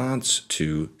response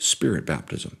to Spirit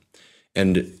baptism.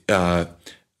 And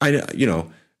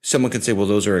someone can say, well,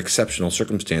 those are exceptional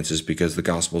circumstances because the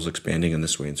gospel is expanding in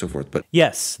this way and so forth. But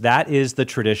yes, that is the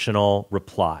traditional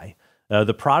reply.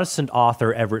 The Protestant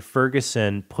author Everett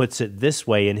Ferguson puts it this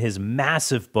way in his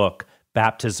massive book,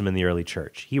 Baptism in the Early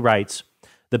Church. He writes,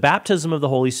 "The baptism of the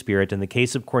Holy Spirit in the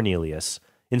case of Cornelius,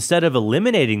 instead of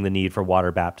eliminating the need for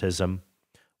water baptism,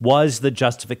 was the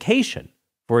justification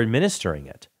for administering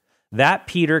it. That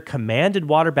Peter commanded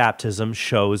water baptism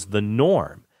shows the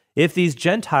norm. If these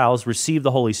Gentiles receive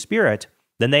the Holy Spirit,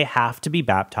 then they have to be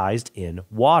baptized in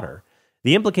water.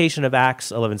 The implication of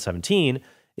Acts 11:17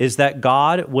 is that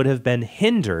God would have been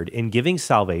hindered in giving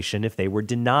salvation if they were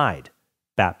denied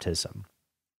baptism."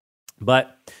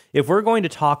 But if we're going to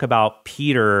talk about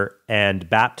Peter and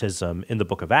baptism in the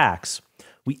book of Acts,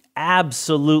 we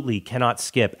absolutely cannot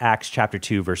skip Acts chapter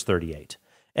 2, verse 38.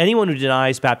 Anyone who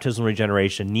denies baptismal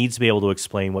regeneration needs to be able to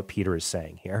explain what Peter is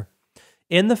saying here.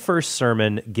 In the first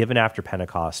sermon given after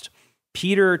Pentecost,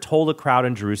 Peter told a crowd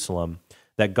in Jerusalem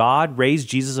that God raised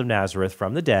Jesus of Nazareth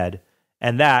from the dead,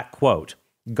 and that, quote,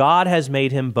 "God has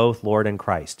made him both Lord and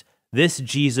Christ, this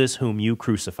Jesus whom you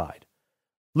crucified."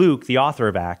 Luke, the author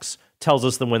of Acts, tells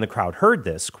us that when the crowd heard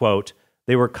this, quote,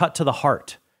 "They were cut to the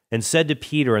heart and said to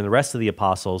Peter and the rest of the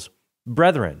apostles,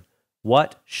 'Brethren,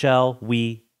 what shall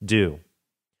we do?'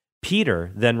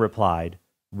 Peter then replied,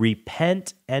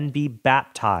 'Repent and be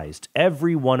baptized,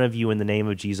 every one of you in the name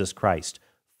of Jesus Christ,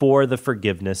 for the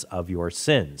forgiveness of your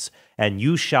sins, and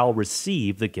you shall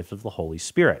receive the gift of the Holy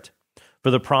Spirit. For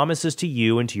the promise is to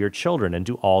you and to your children and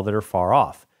to all that are far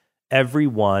off, every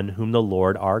one whom the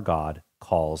Lord our God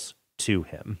calls to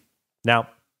him.'" Now,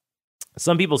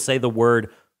 some people say the word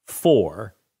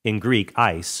 "for" in Greek,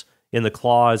 eis, in the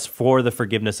clause "for the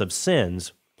forgiveness of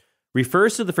sins,"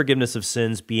 refers to the forgiveness of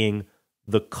sins being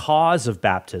the cause of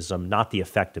baptism, not the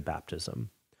effect of baptism.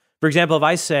 For example, if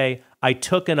I say, "I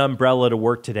took an umbrella to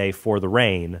work today for the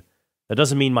rain," that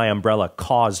doesn't mean my umbrella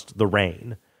caused the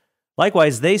rain.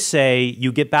 Likewise, they say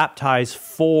you get baptized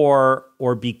for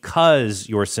or because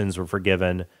your sins were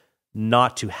forgiven,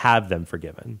 not to have them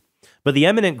forgiven. But the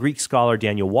eminent Greek scholar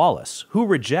Daniel Wallace, who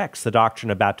rejects the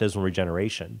doctrine of baptismal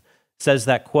regeneration, says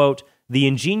that, quote, "The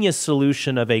ingenious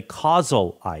solution of a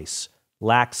causal eis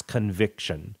lacks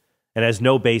conviction and has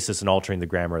no basis in altering the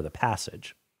grammar of the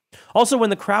passage." Also, when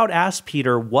the crowd asked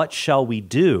Peter, "What shall we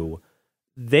do?"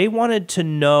 they wanted to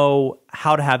know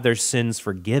how to have their sins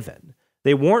forgiven.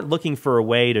 They weren't looking for a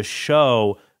way to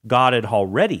show God had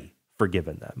already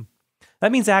forgiven them.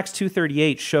 That means Acts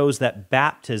 2:38 shows that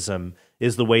baptism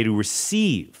is the way to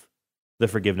receive the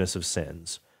forgiveness of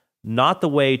sins, not the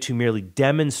way to merely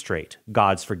demonstrate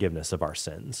God's forgiveness of our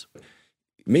sins.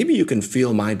 Maybe you can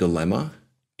feel my dilemma,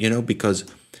 because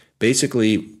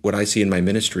basically what I see in my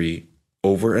ministry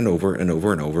over and over and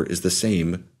over and over is the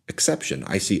same exception.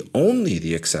 I see only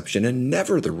the exception and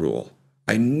never the rule.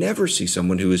 I never see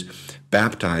someone who is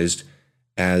baptized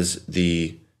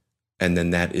and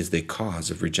then that is the cause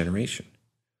of regeneration.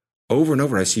 Over and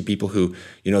over, I see people who,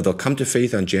 they'll come to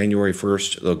faith on January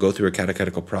 1st, they'll go through a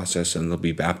catechetical process, and they'll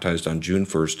be baptized on June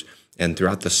 1st, and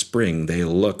throughout the spring, they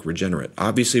look regenerate.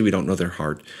 Obviously, we don't know their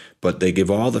heart, but they give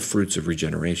all the fruits of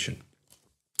regeneration.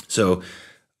 So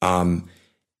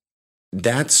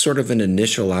that's sort of an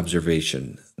initial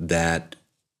observation that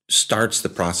starts the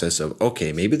process of,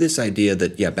 okay, maybe this idea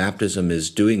that, baptism is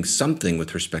doing something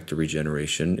with respect to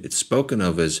regeneration. It's spoken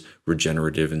of as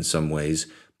regenerative in some ways,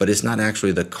 but it's not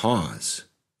actually the cause.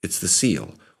 It's the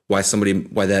seal. Why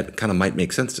that kind of might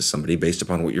make sense to somebody based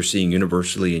upon what you're seeing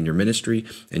universally in your ministry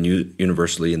and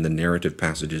universally in the narrative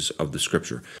passages of the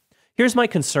Scripture. Here's my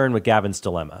concern with Gavin's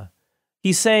dilemma.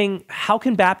 He's saying, how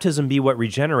can baptism be what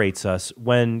regenerates us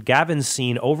when Gavin's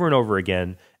seen over and over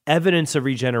again evidence of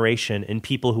regeneration in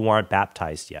people who aren't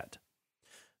baptized yet?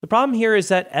 The problem here is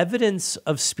that evidence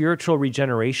of spiritual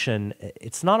regeneration,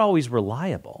 it's not always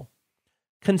reliable.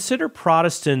 Consider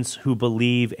Protestants who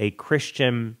believe a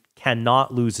Christian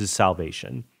cannot lose his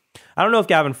salvation. I don't know if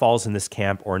Gavin falls in this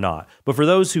camp or not, but for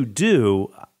those who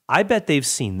do, I bet they've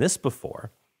seen this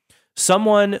before.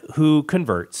 Someone who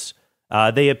converts,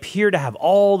 they appear to have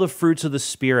all the fruits of the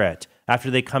Spirit after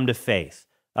they come to faith.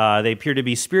 They appear to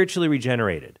be spiritually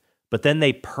regenerated, but then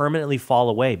they permanently fall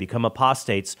away, become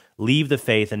apostates, leave the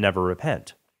faith, and never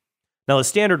repent. Now, the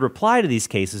standard reply to these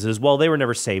cases is, well, they were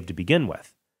never saved to begin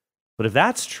with. But if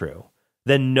that's true,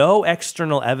 then no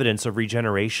external evidence of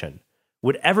regeneration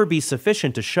would ever be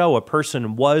sufficient to show a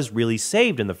person was really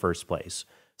saved in the first place,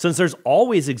 since there's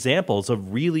always examples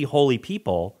of really holy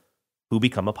people who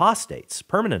become apostates,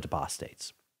 permanent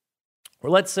apostates. Or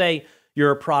let's say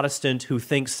you're a Protestant who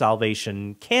thinks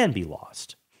salvation can be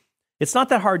lost. It's not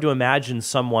that hard to imagine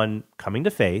someone coming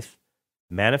to faith,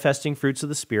 manifesting fruits of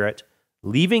the Spirit,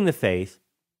 leaving the faith,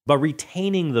 but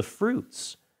retaining the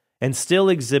fruits, and still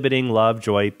exhibiting love,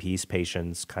 joy, peace,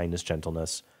 patience, kindness,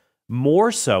 gentleness,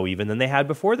 more so even than they had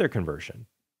before their conversion.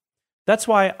 That's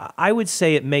why I would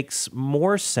say it makes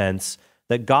more sense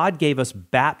that God gave us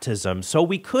baptism so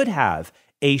we could have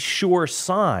a sure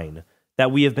sign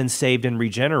that we have been saved and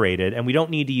regenerated, and we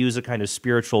don't need to use a kind of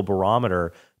spiritual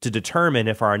barometer to determine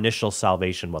if our initial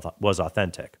salvation was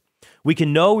authentic. We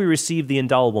can know we received the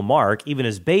indelible mark, even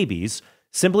as babies,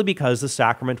 simply because the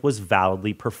sacrament was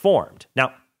validly performed.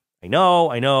 Now, I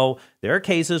know, there are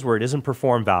cases where it isn't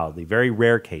performed validly, very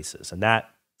rare cases, and that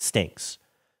stinks.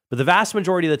 But the vast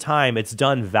majority of the time, it's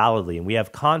done validly, and we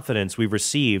have confidence we've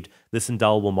received this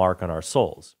indelible mark on our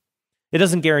souls. It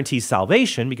doesn't guarantee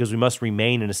salvation because we must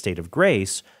remain in a state of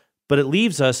grace, but it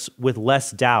leaves us with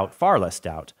less doubt, far less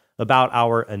doubt, about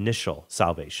our initial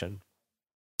salvation.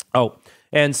 Oh,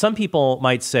 and some people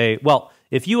might say, well,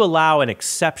 if you allow an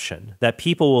exception that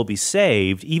people will be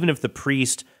saved, even if the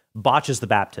priest botches the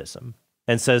baptism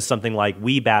and says something like,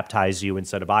 we baptize you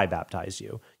instead of I baptize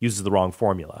you, uses the wrong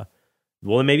formula,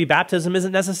 well, then maybe baptism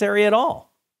isn't necessary at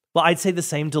all. Well, I'd say the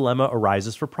same dilemma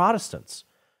arises for Protestants.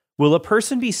 Will a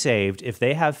person be saved if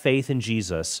they have faith in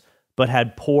Jesus but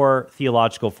had poor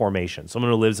theological formation?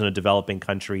 Someone who lives in a developing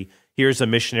country, here's a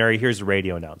missionary, here's a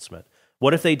radio announcement.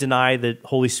 What if they deny that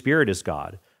Holy Spirit is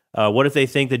God? What if they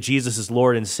think that Jesus is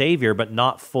Lord and Savior but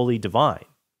not fully divine?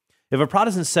 If a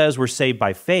Protestant says we're saved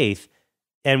by faith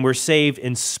and we're saved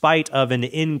in spite of an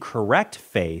incorrect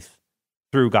faith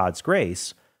through God's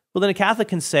grace, well, then a Catholic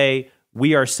can say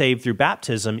we are saved through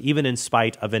baptism even in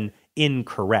spite of an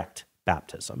incorrect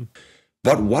baptism.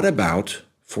 But what about,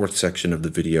 fourth section of the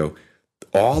video,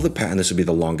 and this will be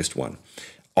the longest one,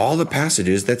 all the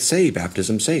passages that say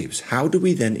baptism saves? How do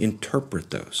we then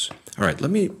interpret those? All right,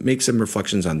 let me make some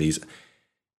reflections on these.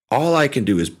 All I can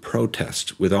do is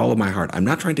protest with all of my heart. I'm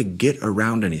not trying to get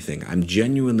around anything. I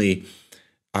genuinely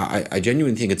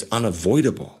think it's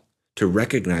unavoidable to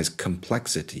recognize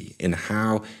complexity in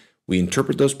how we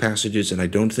interpret those passages, and I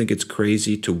don't think it's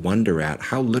crazy to wonder at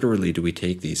how literally do we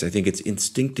take these. I think it's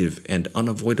instinctive and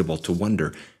unavoidable to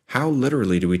wonder how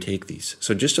literally do we take these.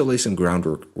 So just to lay some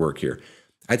groundwork here,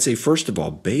 I'd say, first of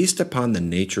all, based upon the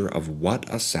nature of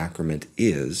what a sacrament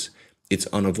is, it's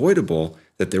unavoidable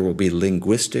that there will be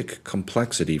linguistic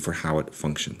complexity for how it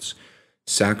functions.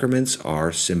 Sacraments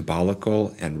are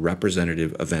symbolical and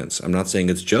representative events. I'm not saying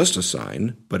it's just a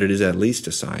sign, but it is at least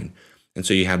a sign. And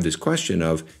so you have this question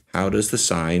of how does the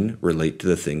sign relate to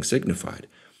the thing signified?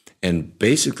 And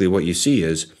basically what you see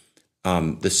is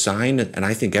the sign, and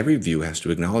I think every view has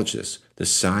to acknowledge this, the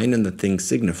sign and the thing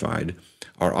signified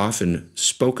are often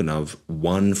spoken of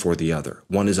one for the other.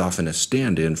 One is often a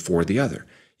stand-in for the other.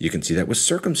 You can see that with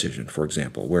circumcision, for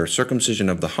example, where circumcision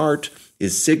of the heart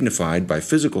is signified by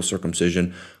physical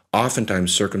circumcision.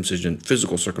 Oftentimes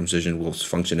physical circumcision will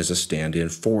function as a stand-in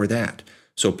for that.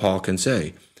 So Paul can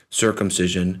say,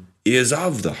 circumcision is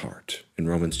of the heart in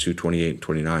Romans 2:28 and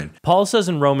 29. Paul says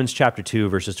in Romans chapter 2,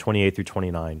 verses 28 through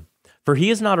 29, "For he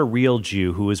is not a real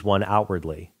Jew who is one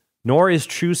outwardly, nor is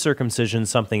true circumcision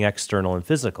something external and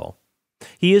physical.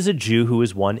 He is a Jew who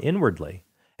is one inwardly,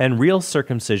 and real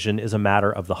circumcision is a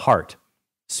matter of the heart,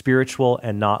 spiritual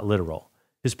and not literal.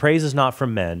 His praise is not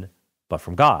from men, but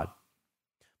from God."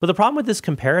 But the problem with this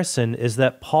comparison is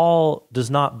that Paul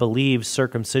does not believe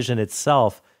circumcision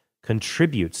itself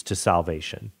contributes to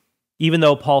salvation, even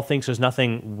though Paul thinks there's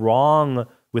nothing wrong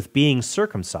with being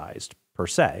circumcised, per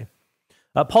se.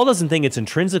 Paul doesn't think it's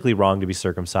intrinsically wrong to be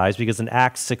circumcised because in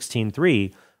Acts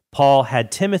 16:3, Paul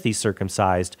had Timothy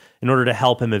circumcised in order to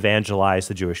help him evangelize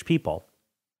the Jewish people.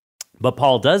 But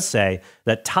Paul does say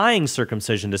that tying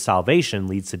circumcision to salvation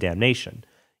leads to damnation.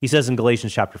 He says in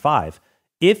Galatians chapter 5,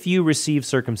 "If you receive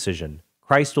circumcision,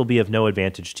 Christ will be of no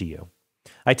advantage to you.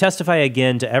 I testify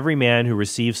again to every man who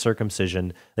receives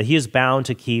circumcision that he is bound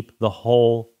to keep the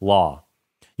whole law.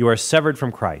 You are severed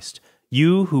from Christ.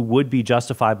 You who would be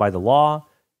justified by the law,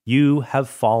 you have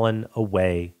fallen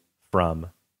away from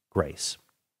grace."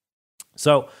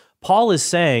 So Paul is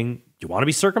saying, you want to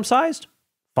be circumcised?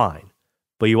 Fine.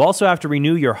 But you also have to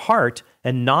renew your heart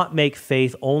and not make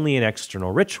faith only an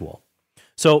external ritual.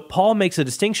 So Paul makes a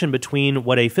distinction between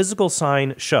what a physical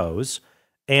sign shows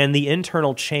and the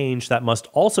internal change that must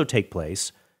also take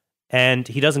place, and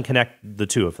he doesn't connect the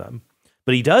two of them.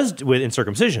 But he does in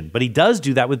circumcision, but he does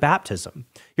do that with baptism.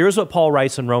 Here's what Paul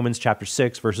writes in Romans chapter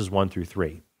 6, verses 1 through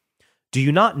 3. "Do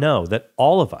you not know that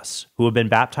all of us who have been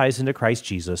baptized into Christ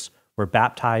Jesus were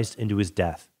baptized into his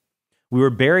death? We were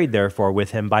buried, therefore,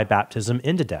 with him by baptism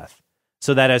into death,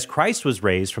 so that as Christ was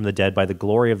raised from the dead by the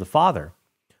glory of the Father,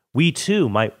 we too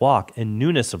might walk in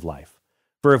newness of life.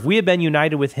 For if we have been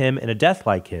united with him in a death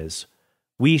like his,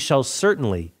 we shall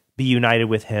certainly be united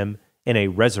with him in a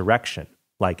resurrection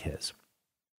like his."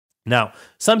 Now,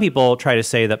 some people try to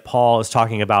say that Paul is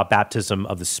talking about baptism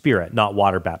of the Spirit, not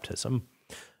water baptism.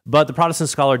 But the Protestant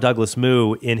scholar Douglas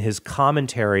Moo, in his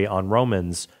commentary on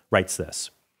Romans, writes this: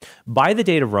 "By the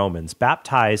date of Romans,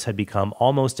 baptize had become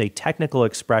almost a technical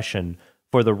expression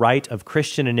for the rite of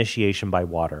Christian initiation by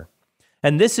water.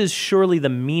 And this is surely the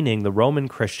meaning the Roman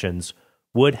Christians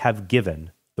would have given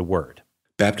the word."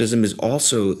 Baptism is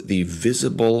also the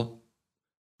visible,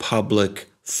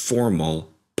 public, formal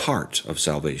part of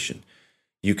salvation.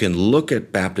 You can look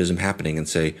at baptism happening and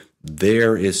say,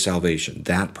 there is salvation.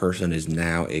 That person is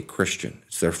now a Christian.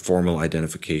 It's their formal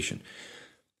identification.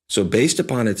 So based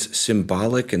upon its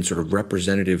symbolic and sort of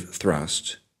representative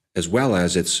thrust, as well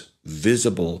as its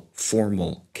visible,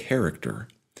 formal character,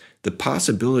 the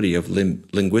possibility of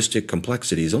linguistic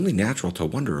complexity is only natural to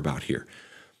wonder about here.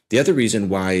 The other reason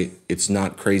why it's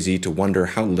not crazy to wonder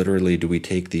how literally do we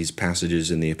take these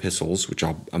passages in the epistles, which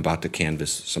I'm about to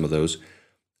canvass some of those,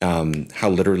 how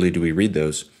literally do we read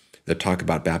those that talk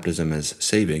about baptism as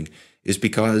saving, is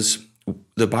because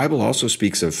the Bible also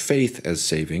speaks of faith as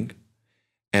saving,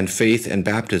 and faith and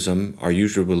baptism are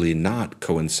usually not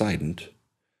coincident.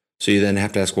 So you then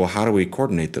have to ask, well, how do we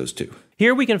coordinate those two?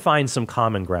 Here we can find some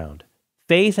common ground.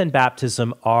 Faith and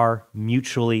baptism are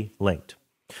mutually linked.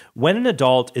 When an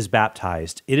adult is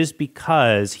baptized, it is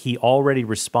because he already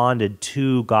responded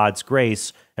to God's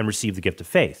grace and received the gift of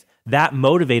faith. That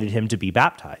motivated him to be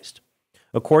baptized.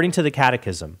 According to the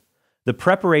Catechism, the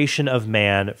preparation of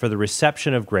man for the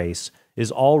reception of grace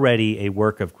is already a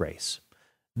work of grace.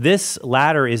 This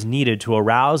latter is needed to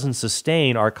arouse and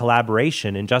sustain our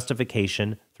collaboration in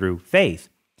justification through faith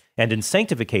and in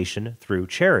sanctification through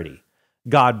charity.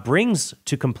 God brings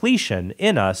to completion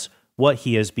in us what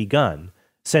he has begun,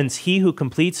 since he who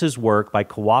completes his work by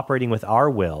cooperating with our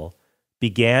will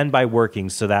began by working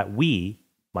so that we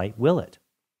might will it.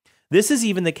 This is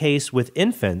even the case with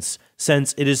infants,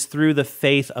 since it is through the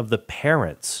faith of the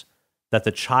parents that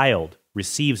the child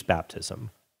receives baptism.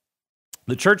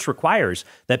 The Church requires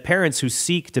that parents who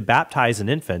seek to baptize an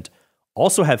infant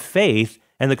also have faith,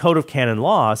 and the Code of Canon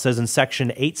Law says in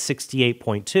section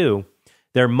 868.2,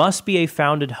 there must be a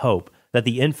founded hope that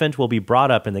the infant will be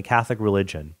brought up in the Catholic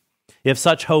religion. If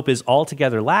such hope is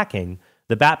altogether lacking,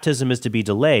 the baptism is to be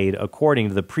delayed according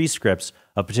to the prescripts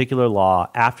of particular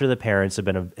law after the parents have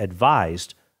been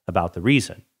advised about the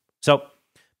reason. So,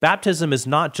 baptism is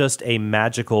not just a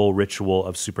magical ritual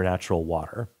of supernatural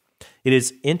water. It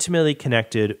is intimately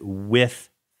connected with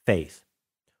faith.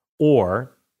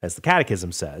 Or, as the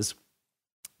Catechism says,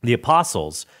 the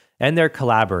apostles and their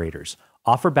collaborators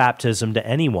offer baptism to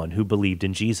anyone who believed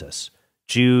in Jesus,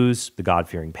 Jews, the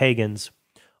God-fearing pagans.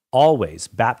 Always,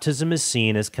 baptism is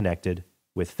seen as connected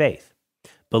with faith.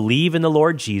 Believe in the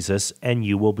Lord Jesus and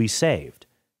you will be saved,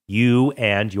 you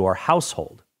and your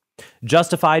household.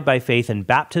 Justified by faith in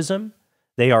baptism,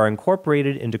 they are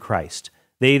incorporated into Christ.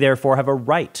 They therefore have a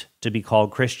right to be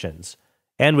called Christians,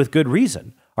 and with good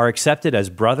reason are accepted as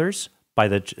brothers by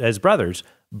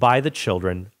the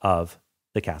children of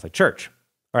the Catholic Church.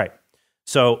 All right,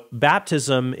 so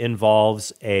baptism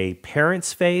involves a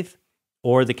parent's faith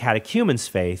or the catechumen's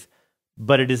faith,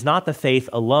 but it is not the faith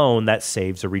alone that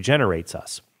saves or regenerates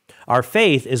us. Our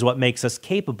faith is what makes us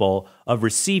capable of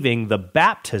receiving the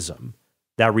baptism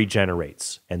that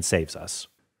regenerates and saves us.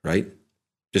 Right?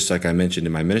 Just like I mentioned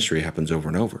in my ministry, it happens over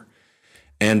and over.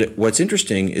 And what's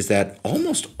interesting is that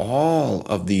almost all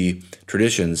of the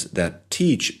traditions that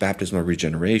teach baptismal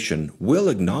regeneration will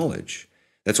acknowledge,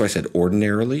 that's why I said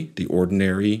ordinarily, the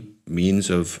ordinary means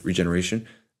of regeneration,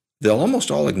 they'll almost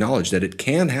all acknowledge that it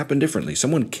can happen differently.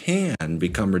 Someone can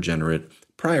become regenerate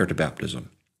prior to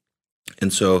baptism.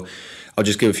 And so I'll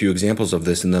just give a few examples of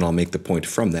this, and then I'll make the point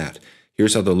from that.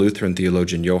 Here's how the Lutheran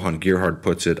theologian Johann Gerhard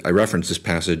puts it. I reference this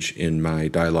passage in my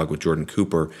dialogue with Jordan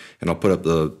Cooper, and I'll put up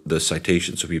the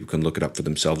citation so people can look it up for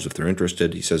themselves if they're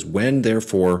interested. He says, "When,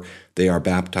 therefore, they are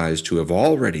baptized who have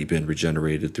already been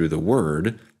regenerated through the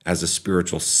Word as a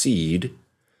spiritual seed,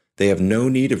 they have no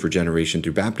need of regeneration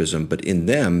through baptism, but in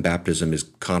them, baptism is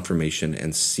confirmation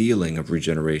and sealing of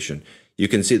regeneration." You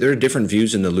can see there are different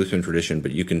views in the Lutheran tradition,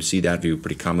 but you can see that view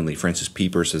pretty commonly. Francis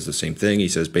Pieper says the same thing. He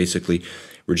says basically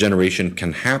regeneration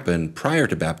can happen prior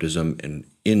to baptism, and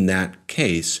in that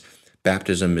case,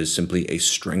 baptism is simply a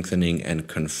strengthening and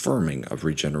confirming of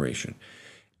regeneration.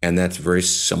 And that's very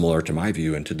similar to my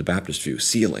view and to the Baptist view,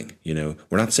 sealing. You know,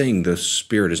 we're not saying the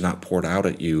Spirit is not poured out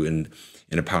at you in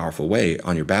a powerful way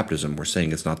on your baptism. We're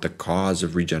saying it's not the cause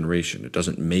of regeneration. It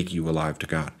doesn't make you alive to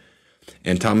God.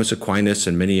 And Thomas Aquinas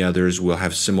and many others will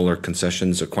have similar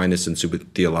concessions. Aquinas in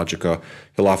Sub Theologica,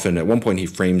 he'll often, at one point he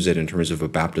frames it in terms of a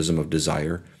baptism of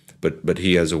desire, but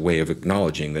he has a way of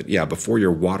acknowledging that, yeah, before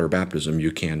your water baptism,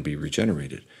 you can be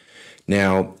regenerated.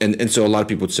 Now, and so a lot of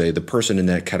people would say the person in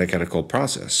that catechetical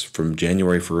process from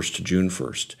January 1st to June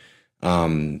 1st,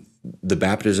 the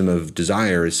baptism of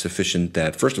desire is sufficient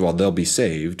that, first of all, they'll be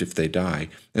saved if they die.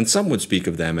 And some would speak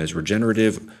of them as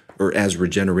regenerative or as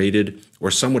regenerated,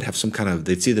 or some would have some kind of,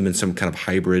 they'd see them in some kind of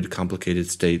hybrid, complicated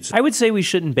states. I would say we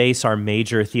shouldn't base our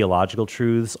major theological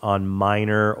truths on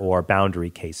minor or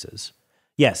boundary cases.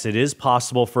 Yes, it is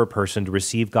possible for a person to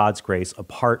receive God's grace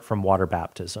apart from water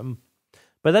baptism.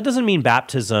 But that doesn't mean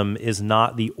baptism is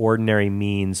not the ordinary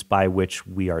means by which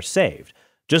we are saved.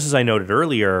 Just as I noted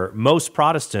earlier, most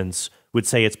Protestants would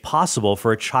say it's possible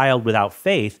for a child without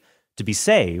faith to be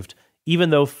saved,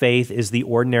 even though faith is the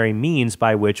ordinary means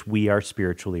by which we are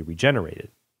spiritually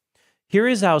regenerated. Here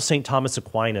is how St. Thomas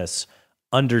Aquinas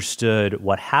understood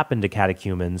what happened to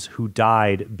catechumens who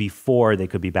died before they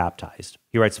could be baptized.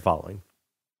 He writes the following: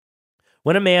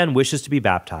 "When a man wishes to be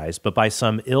baptized, but by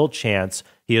some ill chance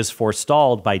he is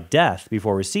forestalled by death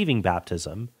before receiving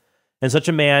baptism, and such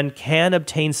a man can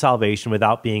obtain salvation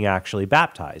without being actually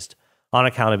baptized, on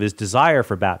account of his desire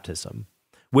for baptism,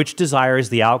 which desire is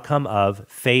the outcome of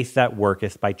faith that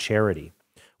worketh by charity,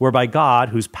 whereby God,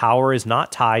 whose power is not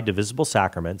tied to visible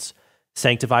sacraments,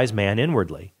 sanctifies man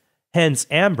inwardly. Hence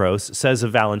Ambrose says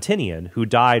of Valentinian, who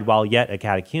died while yet a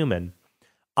catechumen,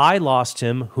 I lost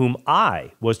him whom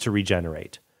I was to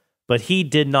regenerate, but he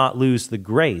did not lose the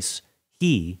grace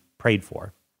he prayed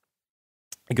for."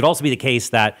 It could also be the case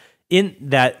that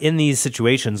in these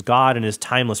situations, God in his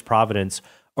timeless providence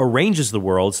arranges the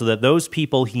world so that those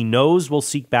people he knows will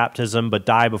seek baptism but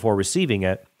die before receiving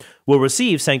it will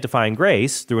receive sanctifying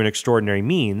grace through an extraordinary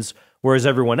means, whereas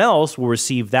everyone else will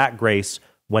receive that grace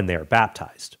when they are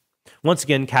baptized. Once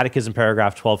again, Catechism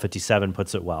paragraph 1257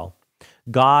 puts it well.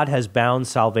 God has bound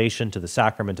salvation to the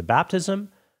sacrament of baptism,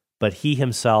 but he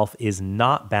himself is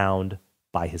not bound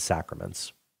by his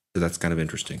sacraments. So that's kind of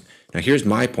interesting. Now, here's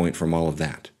my point from all of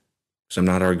that. So I'm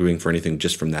not arguing for anything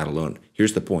just from that alone.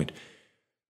 Here's the point.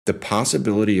 The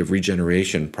possibility of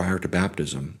regeneration prior to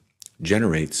baptism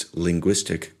generates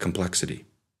linguistic complexity.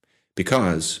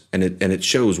 Because, and it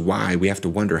shows why we have to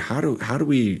wonder, how do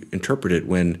we interpret it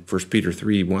when 1 Peter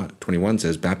 3:21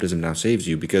 says, baptism now saves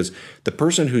you? Because the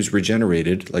person who's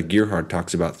regenerated, like Gerhard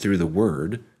talks about through the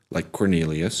word, like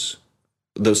Cornelius,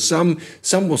 though some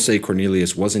will say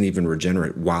Cornelius wasn't even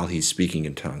regenerate while he's speaking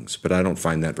in tongues, but I don't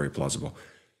find that very plausible.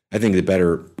 I think the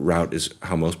better route is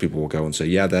how most people will go and say,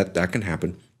 yeah, that can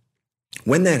happen.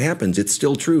 When that happens, it's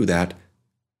still true that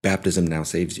baptism now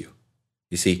saves you.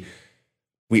 You see,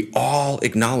 we all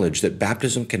acknowledge that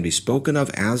baptism can be spoken of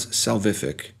as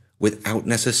salvific without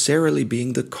necessarily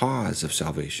being the cause of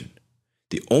salvation.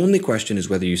 The only question is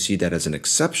whether you see that as an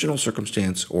exceptional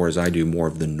circumstance or, as I do, more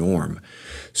of the norm.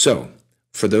 So,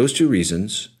 for those two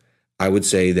reasons, I would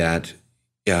say that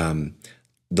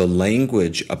the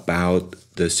language about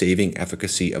the saving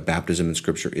efficacy of baptism in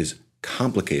Scripture is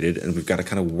complicated, and we've got to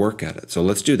kind of work at it. So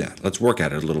let's do that. Let's work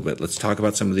at it a little bit. Let's talk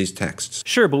about some of these texts.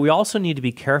 Sure, but we also need to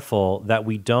be careful that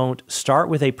we don't start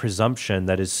with a presumption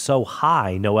that is so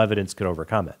high no evidence could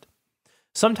overcome it.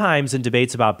 Sometimes in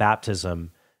debates about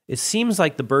baptism, it seems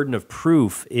like the burden of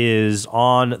proof is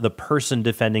on the person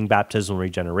defending baptismal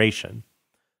regeneration.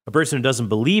 A person who doesn't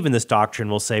believe in this doctrine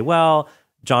will say, well,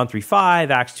 John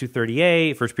 3:5, Acts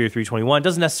 2:38, 1 Peter 3:21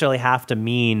 doesn't necessarily have to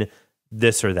mean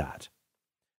this or that.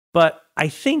 But I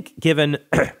think given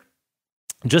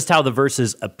just how the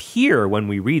verses appear when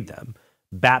we read them,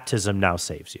 baptism now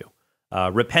saves you.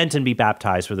 Repent and be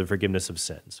baptized for the forgiveness of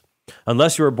sins.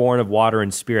 Unless you are born of water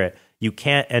and spirit, you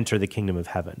can't enter the kingdom of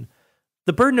heaven.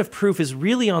 The burden of proof is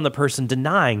really on the person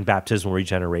denying baptismal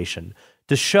regeneration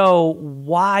to show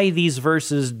why these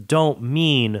verses don't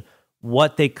mean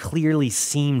what they clearly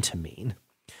seem to mean,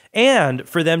 and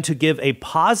for them to give a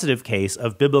positive case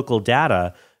of biblical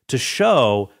data to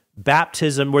show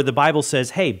baptism, where the Bible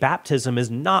says, hey, baptism is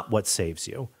not what saves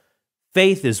you.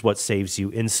 Faith is what saves you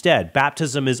instead.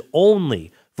 Baptism is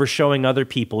only for showing other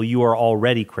people you are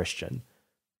already Christian.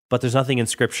 But there's nothing in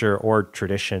Scripture or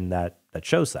tradition that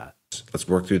shows that. Let's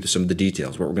work through some of the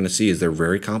details. What we're going to see is they're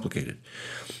very complicated.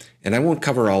 And I won't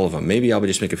cover all of them. Maybe I'll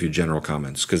just make a few general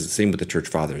comments, because the same with the Church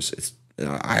Fathers.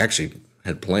 I actually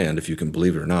had planned, if you can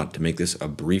believe it or not, to make this a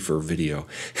briefer video.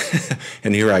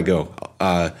 And here I go.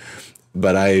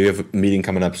 But I have a meeting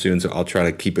coming up soon, so I'll try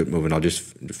to keep it moving. I'll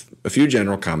just a few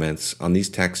general comments on these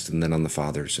texts and then on the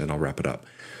Fathers, and I'll wrap it up.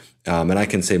 And I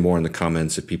can say more in the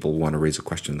comments if people want to raise a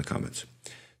question in the comments.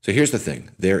 So here's the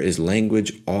thing. There is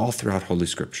language all throughout Holy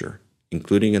Scripture,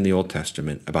 including in the Old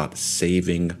Testament, about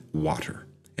saving water.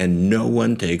 And no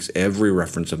one takes every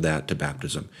reference of that to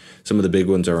baptism. Some of the big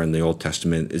ones are in the Old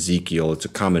Testament. Ezekiel, it's a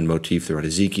common motif throughout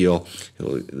Ezekiel.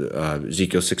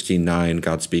 Ezekiel 16:9,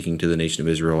 God speaking to the nation of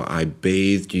Israel, I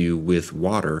bathed you with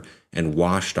water and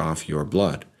washed off your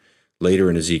blood. Later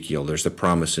in Ezekiel, there's the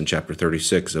promise in chapter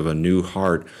 36 of a new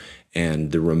heart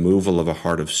and the removal of a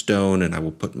heart of stone, and I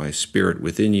will put my spirit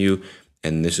within you.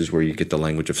 And this is where you get the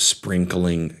language of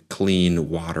sprinkling clean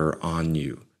water on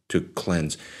you to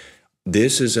cleanse.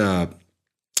 This is an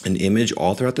image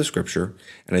all throughout the Scripture,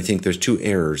 and I think there's two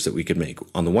errors that we could make.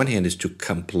 On the one hand is to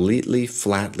completely,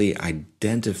 flatly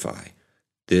identify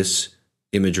this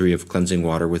imagery of cleansing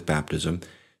water with baptism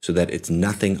so that it's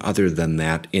nothing other than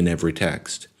that in every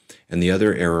text. And the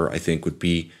other error, I think, would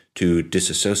be to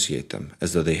disassociate them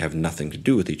as though they have nothing to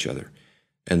do with each other.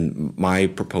 And my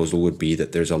proposal would be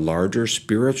that there's a larger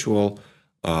spiritual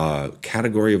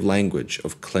category of language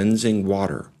of cleansing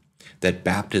water that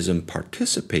baptism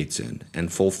participates in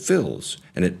and fulfills,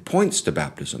 and it points to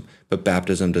baptism, but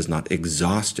baptism does not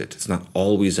exhaust it. It's not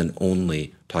always and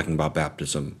only talking about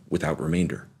baptism without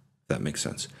remainder, if that makes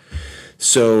sense.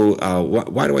 So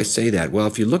why do I say that? Well,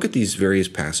 if you look at these various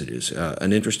passages,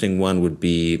 an interesting one would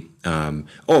be, and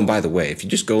by the way, if you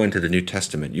just go into the New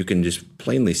Testament, you can just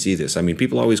plainly see this. I mean,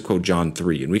 people always quote John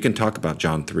 3, and we can talk about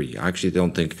John 3. I actually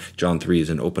don't think John 3 is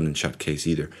an open and shut case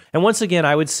either. And once again,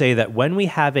 I would say that when we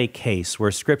have a case where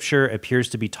Scripture appears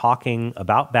to be talking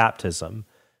about baptism,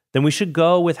 then we should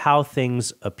go with how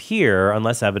things appear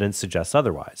unless evidence suggests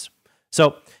otherwise.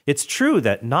 So it's true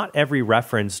that not every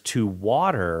reference to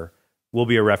water will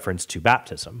be a reference to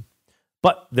baptism.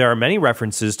 But there are many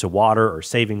references to water or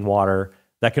saving water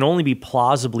that can only be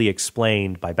plausibly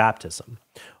explained by baptism.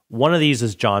 One of these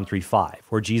is John 3:5,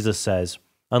 where Jesus says,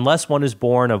 unless one is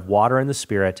born of water and the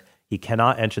Spirit, he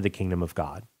cannot enter the kingdom of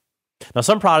God. Now,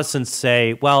 some Protestants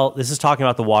say, well, this is talking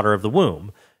about the water of the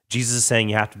womb. Jesus is saying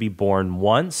you have to be born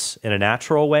once in a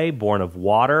natural way, born of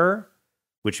water,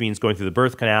 which means going through the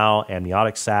birth canal,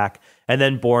 amniotic sac, and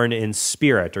then born in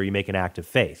spirit, or you make an act of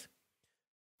faith.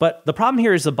 But the problem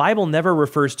here is the Bible never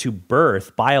refers to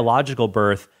birth, biological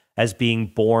birth, as being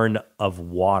born of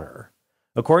water.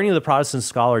 According to the Protestant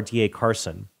scholar D.A.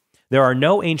 Carson, There are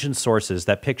no ancient sources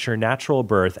that picture natural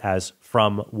birth as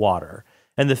from water,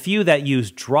 and the few that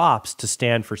use drops to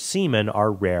stand for semen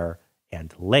are rare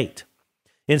and late.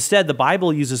 Instead, the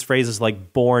Bible uses phrases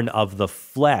like born of the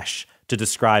flesh to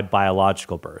describe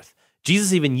biological birth.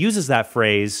 Jesus even uses that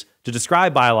phrase to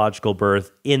describe biological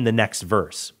birth in the next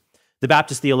verse. The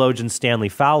Baptist theologian Stanley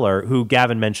Fowler, who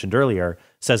Gavin mentioned earlier,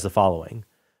 says the following: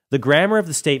 "The grammar of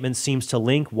the statement seems to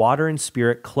link water and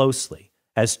spirit closely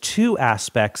as two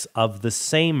aspects of the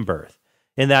same birth,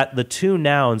 in that the two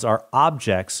nouns are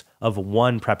objects of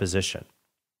one preposition."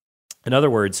 In other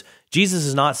words, Jesus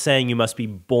is not saying you must be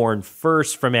born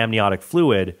first from amniotic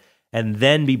fluid and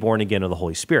then be born again of the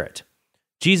Holy Spirit.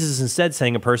 Jesus is instead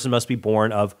saying a person must be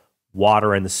born of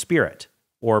water and the Spirit,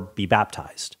 or be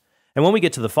baptized. And when we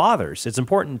get to the fathers, it's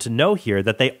important to know here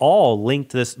that they all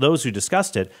linked this, those who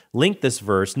discussed it, linked this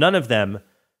verse. None of them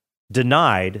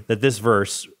denied that this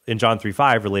verse in John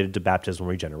 3:5 related to baptismal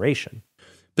regeneration.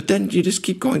 But then you just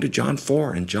keep going to John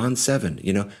 4 and John 7,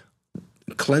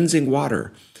 cleansing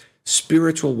water.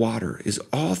 Spiritual water is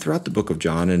all throughout the book of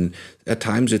John, and at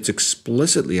times it's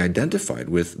explicitly identified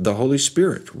with the Holy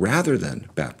Spirit rather than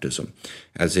baptism,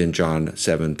 as in John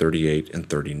 7:38 and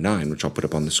 39, which I'll put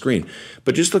up on the screen.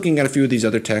 But just looking at a few of these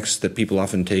other texts that people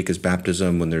often take as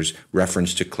baptism when there's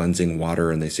reference to cleansing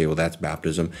water and they say, well, that's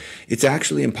baptism, it's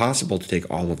actually impossible to take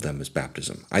all of them as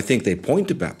baptism. I think they point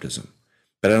to baptism,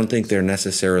 but I don't think they're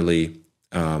necessarily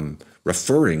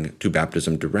referring to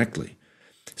baptism directly.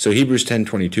 So Hebrews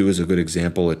 10:22 is a good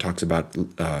example. It talks about,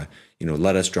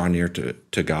 let us draw near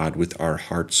to God with our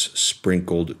hearts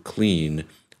sprinkled clean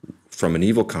from an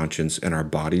evil conscience and our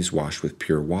bodies washed with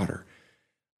pure water.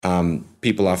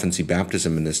 People often see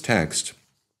baptism in this text.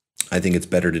 I think it's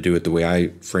better to do it the way I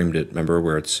framed it, remember,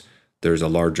 where there's a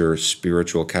larger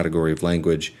spiritual category of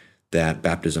language that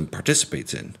baptism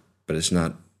participates in, but it's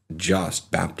not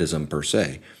just baptism per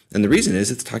se. And the reason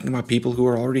is it's talking about people who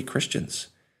are already Christians.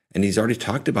 And he's already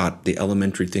talked about the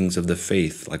elementary things of the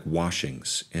faith, like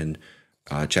washings in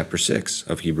chapter 6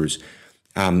 of Hebrews.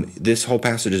 This whole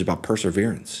passage is about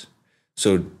perseverance.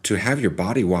 So to have your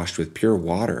body washed with pure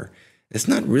water, it's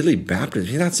not really baptism.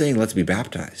 He's not saying let's be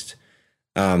baptized.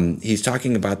 He's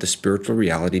talking about the spiritual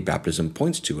reality baptism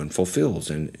points to and fulfills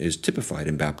and is typified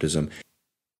in baptism.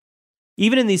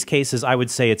 Even in these cases, I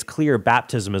would say it's clear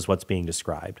baptism is what's being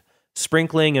described.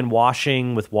 Sprinkling and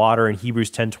washing with water in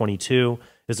Hebrews 10:22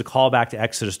 is a callback to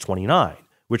Exodus 29,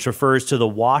 which refers to the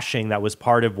washing that was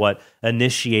part of what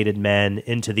initiated men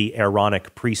into the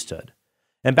Aaronic priesthood.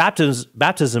 And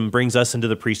baptism brings us into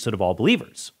the priesthood of all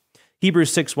believers.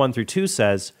 Hebrews 6:1-2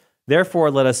 says, "Therefore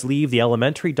let us leave the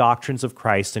elementary doctrines of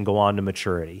Christ and go on to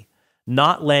maturity,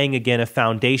 not laying again a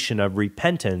foundation of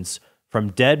repentance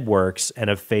from dead works and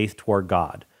of faith toward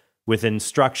God, with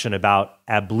instruction about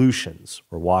ablutions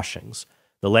or washings,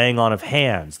 the laying on of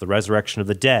hands, the resurrection of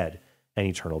the dead, and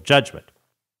eternal judgment."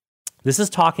 This is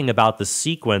talking about the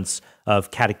sequence of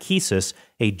catechesis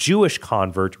a Jewish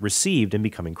convert received in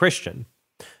becoming Christian.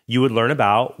 You would learn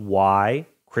about why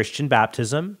Christian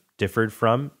baptism differed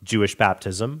from Jewish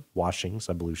baptism, washings,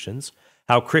 ablutions,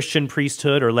 how Christian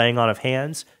priesthood or laying on of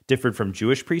hands differed from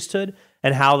Jewish priesthood,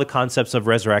 and how the concepts of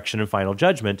resurrection and final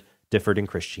judgment differed in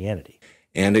Christianity.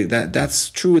 And that's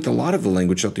true with a lot of the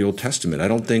language of the Old Testament. I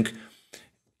don't think,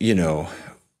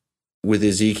 with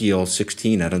Ezekiel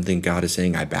 16, I don't think God is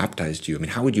saying, I baptized you. I mean,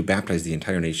 how would you baptize the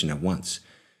entire nation at once?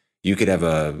 You could have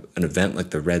an event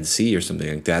like the Red Sea or something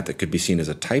like that could be seen as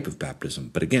a type of baptism.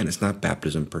 But again, it's not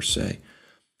baptism per se.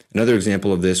 Another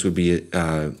example of this would be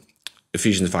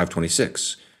Ephesians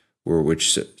 5:26,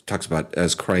 which talks about,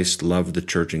 as Christ loved the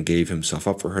church and gave himself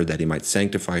up for her, that he might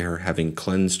sanctify her, having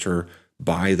cleansed her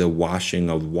by the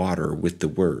washing of water with the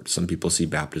word. Some people see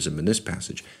baptism in this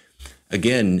passage.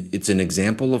 Again, it's an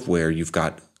example of where you've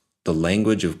got the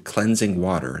language of cleansing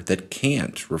water that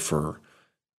can't refer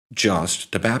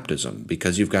just to baptism,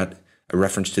 because you've got a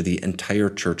reference to the entire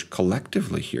church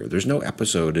collectively here. There's no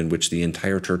episode in which the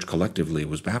entire church collectively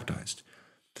was baptized.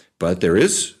 But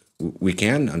we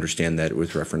can understand that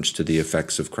with reference to the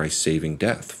effects of Christ's saving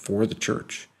death for the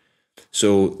church.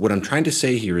 So what I'm trying to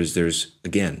say here is there's,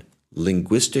 again,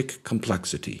 linguistic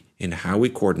complexity in how we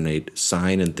coordinate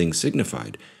sign and things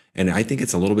signified. And I think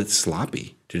it's a little bit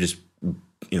sloppy to just,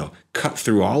 cut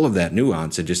through all of that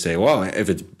nuance and just say, well, if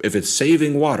it's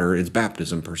saving water, it's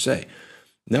baptism per se.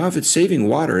 Now, if it's saving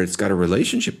water, it's got a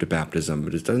relationship to baptism,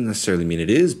 but it doesn't necessarily mean it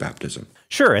is baptism.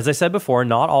 Sure, as I said before,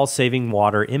 not all saving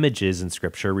water images in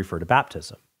Scripture refer to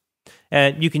baptism.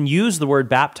 And you can use the word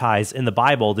baptize in the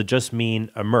Bible to just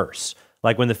mean immerse.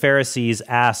 Like when the Pharisees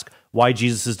ask why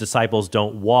Jesus' disciples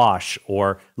don't wash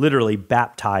or literally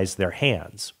baptize their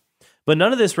hands. But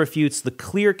none of this refutes the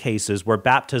clear cases where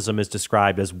baptism is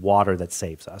described as water that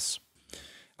saves us.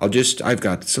 I've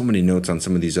got so many notes on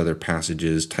some of these other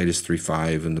passages, Titus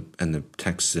 3:5 and the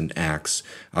texts in Acts.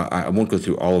 I won't go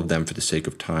through all of them for the sake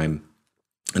of time.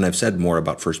 And I've said more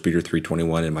about 1 Peter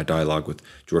 3:21 in my dialogue with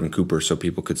Jordan Cooper, so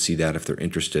people could see that if they're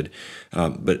interested.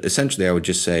 But essentially, I would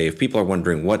just say, if people are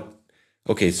wondering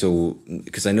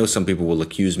because I know some people will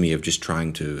accuse me of just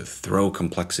trying to throw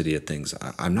complexity at things.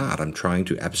 I'm not. I'm trying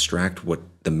to abstract what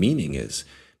the meaning is.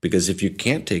 Because if you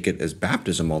can't take it as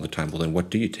baptism all the time, well, then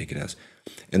what do you take it as?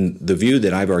 And the view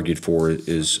that I've argued for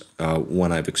is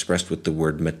one I've expressed with the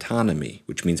word metonymy,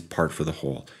 which means part for the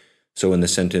whole. So in the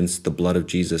sentence, the blood of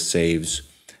Jesus saves,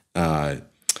 we're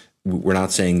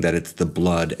not saying that it's the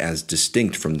blood as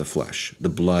distinct from the flesh. The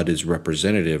blood is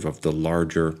representative of the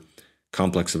larger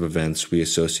complex of events we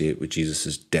associate with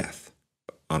Jesus' death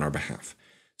on our behalf.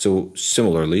 So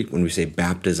similarly, when we say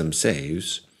baptism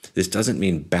saves, this doesn't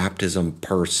mean baptism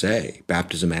per se,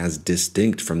 baptism as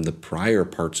distinct from the prior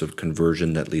parts of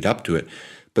conversion that lead up to it,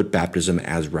 but baptism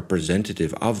as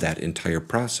representative of that entire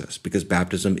process, because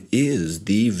baptism is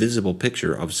the visible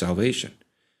picture of salvation.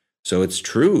 So it's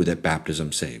true that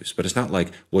baptism saves, but it's not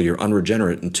like, well, you're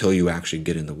unregenerate until you actually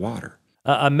get in the water.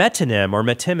 A metonym or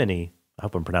metimony, I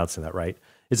hope I'm pronouncing that right,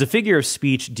 is a figure of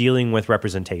speech dealing with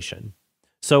representation.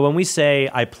 So when we say,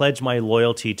 I pledge my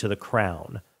loyalty to the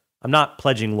crown, I'm not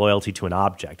pledging loyalty to an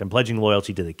object. I'm pledging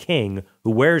loyalty to the king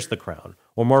who wears the crown,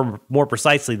 or more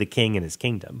precisely, the king and his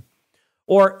kingdom.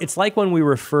 Or it's like when we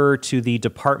refer to the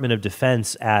Department of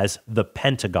Defense as the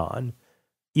Pentagon,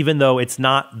 even though it's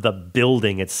not the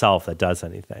building itself that does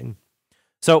anything.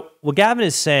 So what Gavin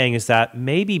is saying is that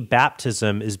maybe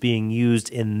baptism is being used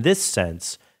in this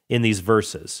sense in these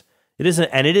verses. It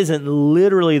isn't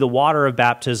literally the water of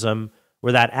baptism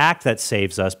or that act that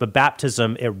saves us, but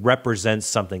baptism, it represents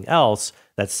something else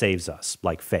that saves us,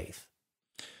 like faith.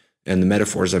 And the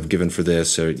metaphors I've given for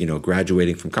this are,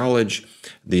 graduating from college,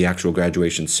 the actual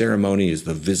graduation ceremony is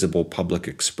the visible public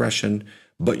expression,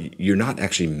 but you're not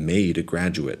actually made a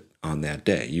graduate on that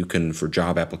day. You can, for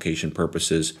job application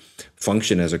purposes,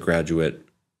 function as a graduate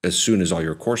as soon as all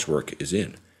your coursework is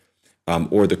in.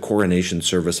 Or the coronation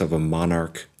service of a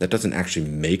monarch, that doesn't actually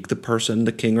make the person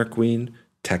the king or queen.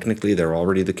 Technically, they're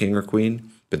already the king or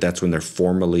queen, but that's when they're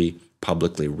formally,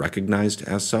 publicly recognized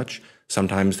as such.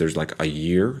 Sometimes there's like a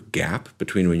year gap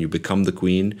between when you become the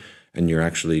queen and you're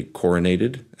actually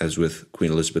coronated, as with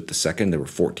Queen Elizabeth II. There were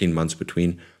 14 months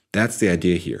between. That's the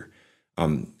idea here,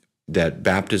 that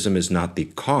baptism is not the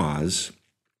cause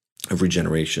of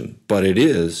regeneration, but it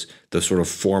is the sort of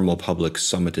formal, public,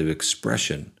 summative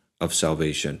expression of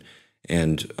salvation.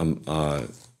 And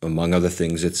among other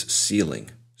things, it's sealing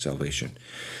salvation.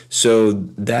 So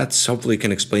that's hopefully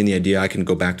can explain the idea. I can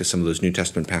go back to some of those New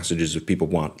Testament passages if people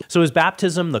want. So is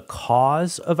baptism the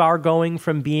cause of our going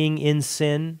from being in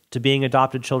sin to being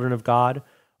adopted children of God?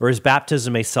 Or is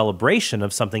baptism a celebration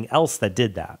of something else that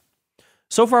did that?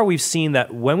 So far, we've seen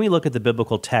that when we look at the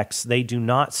biblical texts, they do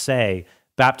not say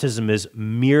baptism is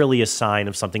merely a sign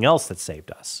of something else that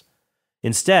saved us.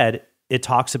 Instead, it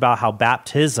talks about how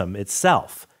baptism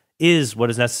itself is what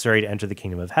is necessary to enter the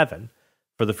kingdom of heaven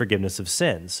for the forgiveness of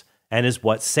sins, and is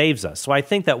what saves us. So I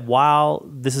think that while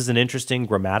this is an interesting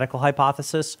grammatical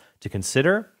hypothesis to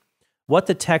consider, what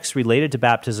the texts related to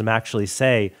baptism actually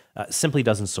say simply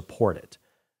doesn't support it.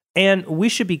 And we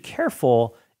should be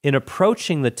careful in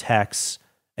approaching the texts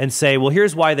and say, well,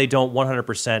 here's why they don't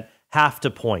 100% have to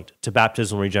point to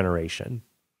baptismal regeneration.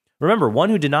 Remember, one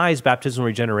who denies baptismal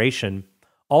regeneration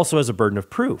also has a burden of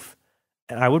proof.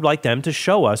 And I would like them to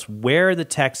show us where the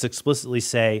texts explicitly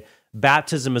say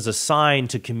baptism is a sign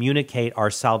to communicate our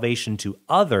salvation to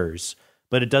others,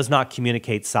 but it does not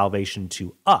communicate salvation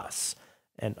to us.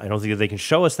 And I don't think that they can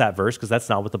show us that verse because that's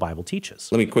not what the Bible teaches.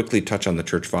 Let me quickly touch on the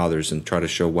church fathers and try to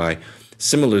show why,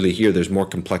 similarly here, there's more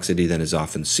complexity than is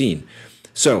often seen.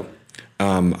 So,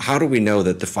 how do we know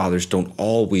that the fathers don't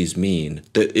always mean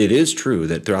that it is true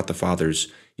that throughout the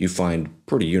fathers you find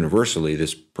pretty universally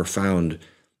this profound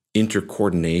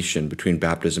intercoordination between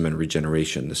baptism and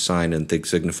regeneration? The sign and thing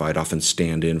signified often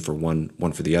stand in for one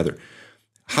for the other.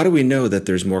 How do we know that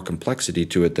there's more complexity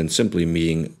to it than simply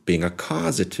being a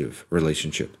causative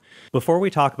relationship? Before we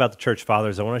talk about the church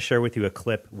fathers, I want to share with you a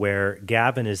clip where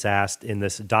Gavin is asked in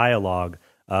this dialogue,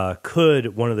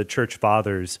 could one of the church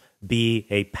fathers be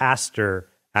a pastor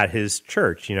at his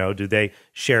church? Do they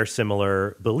share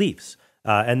similar beliefs?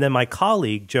 And then my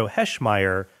colleague, Joe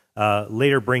Heschmeyer,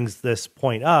 later brings this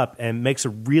point up and makes a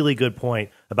really good point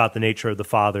about the nature of the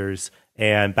fathers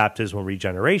and baptismal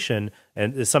regeneration,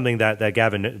 and it's something that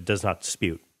Gavin does not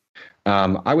dispute.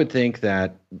 I would think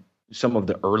that some of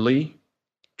the early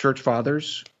church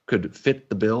fathers could fit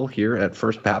the bill here at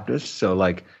First Baptist, so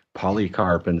like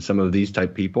Polycarp and some of these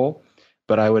type people.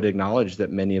 But I would acknowledge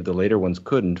that many of the later ones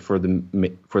couldn't for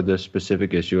the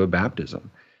specific issue of baptism.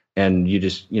 And you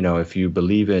just, if you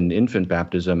believe in infant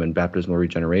baptism and baptismal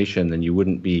regeneration, then you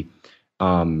wouldn't be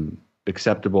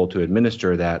acceptable to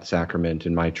administer that sacrament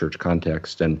in my church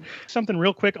context. And something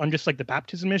real quick on just like the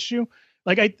baptism issue,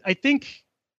 like I think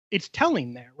it's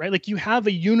telling there, right? Like you have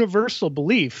a universal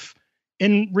belief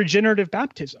in regenerative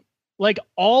baptism. Like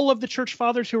all of the church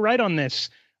fathers who write on this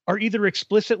are either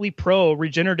explicitly pro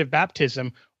regenerative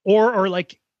baptism or are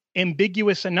like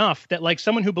ambiguous enough that like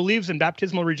someone who believes in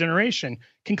baptismal regeneration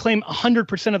can claim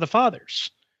 100% of the fathers.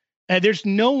 There's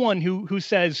no one who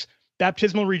says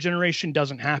baptismal regeneration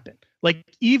doesn't happen. Like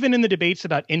even in the debates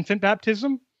about infant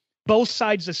baptism, both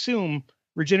sides assume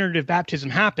regenerative baptism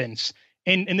happens.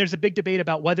 And there's a big debate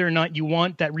about whether or not you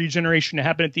want that regeneration to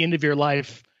happen at the end of your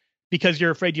life because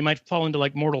you're afraid you might fall into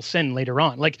like mortal sin later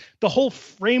on. Like the whole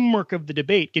framework of the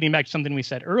debate, getting back to something we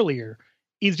said earlier,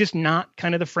 is just not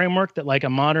kind of the framework that like a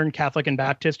modern Catholic and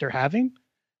Baptist are having.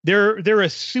 They're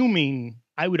assuming,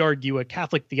 I would argue, a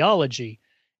Catholic theology.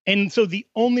 And so the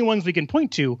only ones we can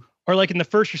point to are like in the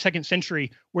 1st or 2nd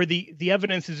century where the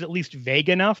evidence is at least vague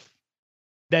enough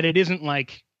that it isn't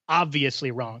like obviously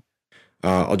wrong.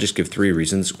 I'll just give 3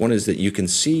 reasons. One is that you can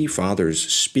see fathers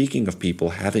speaking of people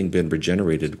having been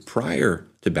regenerated prior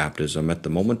to baptism at the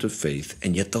moment of faith,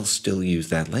 and yet they'll still use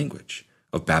that language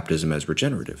of baptism as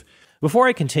regenerative. Before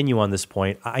I continue on this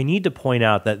point, I need to point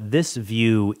out that this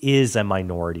view is a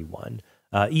minority one,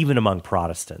 even among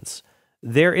Protestants.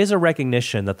 There is a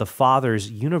recognition that the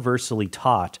fathers universally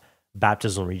taught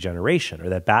baptismal regeneration, or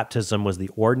that baptism was the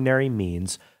ordinary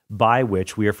means by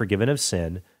which we are forgiven of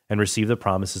sin and receive the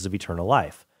promises of eternal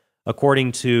life.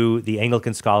 According to the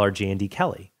Anglican scholar J.N.D.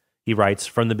 Kelly, he writes,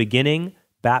 "From the beginning,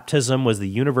 baptism was the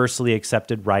universally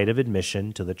accepted rite of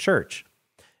admission to the church.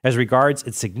 As regards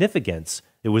its significance,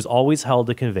 it was always held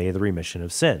to convey the remission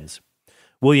of sins."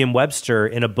 William Webster,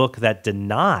 in a book that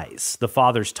denies the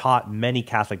fathers taught many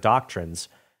Catholic doctrines,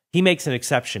 he makes an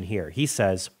exception here. He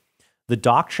says, "The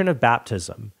doctrine of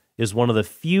baptism is one of the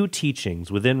few teachings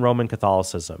within Roman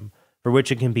Catholicism for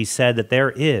which it can be said that there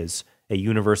is a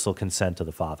universal consent of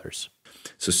the fathers."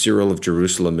 So Cyril of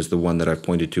Jerusalem is the one that I've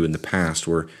pointed to in the past,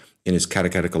 where in his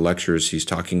catechetical lectures, he's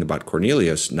talking about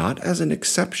Cornelius not as an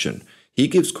exception. He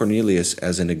gives Cornelius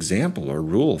as an example or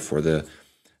rule for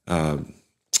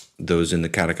those in the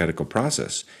catechetical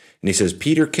process. And he says,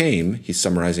 "Peter came," he's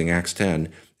summarizing Acts 10,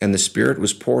 "and the Spirit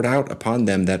was poured out upon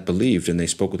them that believed, and they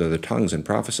spoke with other tongues and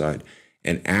prophesied.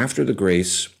 And after the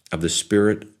grace of the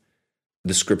Spirit,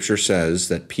 the Scripture says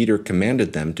that Peter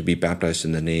commanded them to be baptized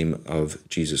in the name of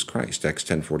Jesus Christ," Acts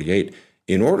 10:48,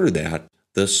 "in order that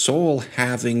the soul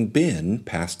having been,"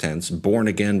 past tense, "born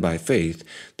again by faith,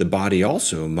 the body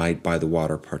also might by the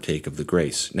water partake of the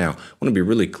grace." Now, I want to be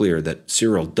really clear that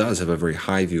Cyril does have a very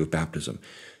high view of baptism.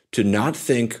 To not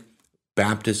think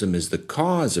baptism is the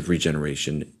cause of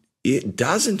regeneration, it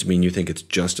doesn't mean you think it's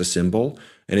just a symbol,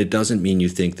 and it doesn't mean you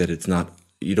think that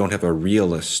you don't have a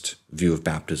realist view of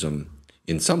baptism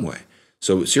in some way.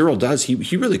 So Cyril does,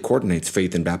 he really coordinates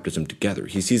faith and baptism together.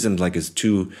 He sees them like as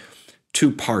two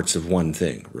parts of one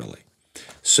thing, really.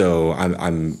 So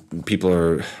people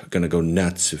are going to go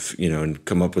nuts if, and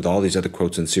come up with all these other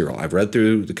quotes in Cyril. I've read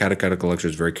through the catechetical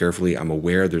lectures very carefully. I'm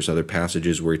aware there's other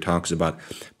passages where he talks about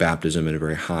baptism in a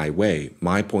very high way.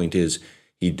 My point is,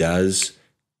 he does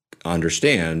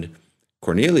understand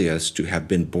Cornelius to have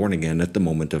been born again at the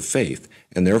moment of faith,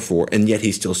 and yet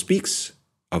he still speaks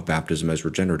of baptism as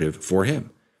regenerative for him.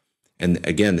 And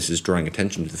again, this is drawing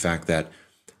attention to the fact that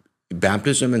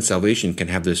baptism and salvation can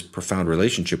have this profound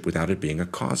relationship without it being a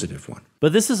causative one.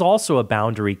 But this is also a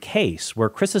boundary case where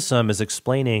Chrysostom is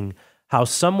explaining how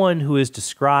someone who is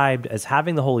described as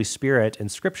having the Holy Spirit in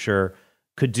Scripture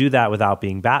could do that without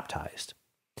being baptized.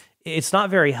 It's not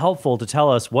very helpful to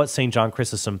tell us what St. John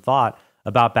Chrysostom thought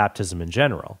about baptism in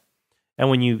general. And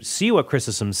when you see what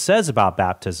Chrysostom says about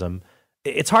baptism,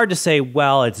 it's hard to say,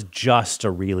 well, it's just a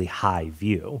really high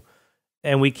view.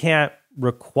 And we can't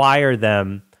require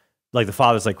them, like the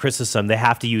fathers like Chrysostom, they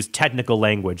have to use technical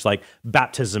language like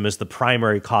baptism is the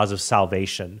primary cause of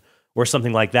salvation or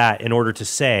something like that in order to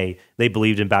say they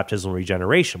believed in baptismal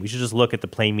regeneration. We should just look at the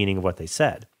plain meaning of what they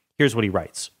said. Here's what he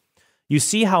writes. "You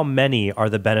see how many are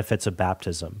the benefits of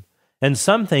baptism, and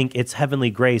some think its heavenly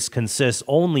grace consists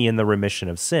only in the remission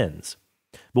of sins.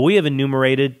 But we have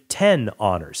enumerated 10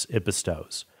 honors it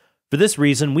bestows. For this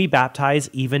reason, we baptize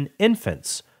even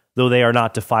infants, though they are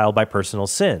not defiled by personal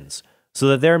sins, so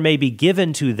that there may be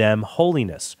given to them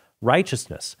holiness,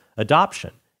 righteousness,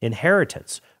 adoption,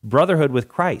 inheritance, brotherhood with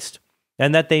Christ,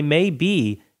 and that they may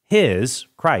be his,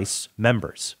 Christ's,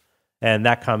 members. And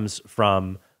that comes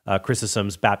from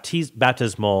Chrysostom's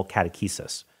baptismal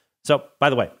catechesis. So, by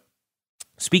the way,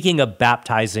 speaking of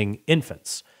baptizing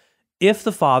infants, if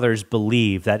the fathers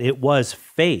believed that it was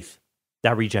faith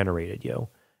that regenerated you,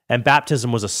 and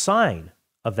baptism was a sign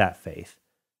of that faith,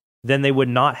 then they would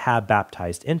not have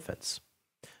baptized infants.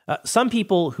 Some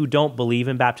people who don't believe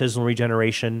in baptismal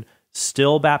regeneration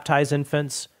still baptize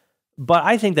infants, but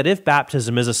I think that if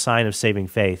baptism is a sign of saving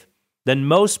faith, then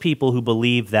most people who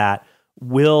believe that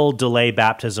will delay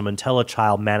baptism until a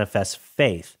child manifests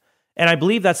faith. And I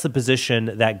believe that's the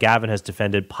position that Gavin has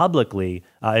defended publicly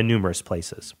in numerous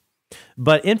places.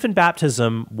 But infant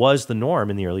baptism was the norm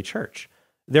in the early church.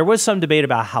 There was some debate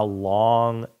about how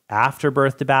long after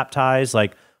birth to baptize,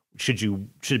 like should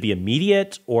it be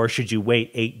immediate or should you wait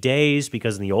 8 days?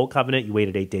 Because in the Old Covenant, you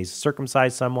waited 8 days to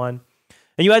circumcise someone.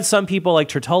 And you had some people like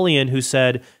Tertullian who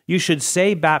said you should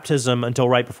say baptism until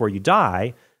right before you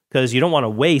die because you don't want to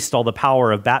waste all the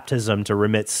power of baptism to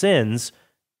remit sins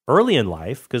early in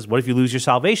life, because what if you lose your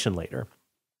salvation later?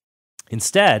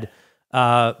 Instead,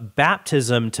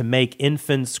 baptism to make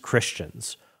infants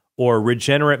Christians or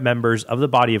regenerate members of the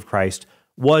body of Christ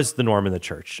was the norm in the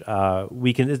church.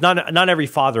 Not every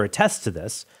father attests to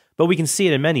this, but we can see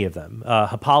it in many of them.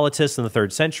 Hippolytus in the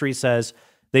 3rd century says,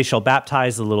 "They shall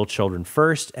baptize the little children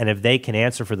first, and if they can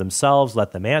answer for themselves,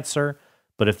 let them answer.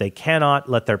 But if they cannot,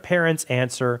 let their parents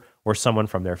answer or someone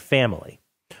from their family."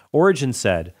 Origen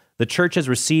said, "The church has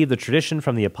received the tradition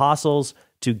from the apostles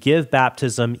to give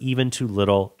baptism even to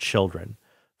little children.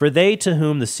 For they to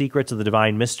whom the secrets of the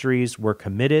divine mysteries were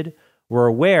committed were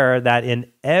aware that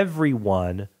in every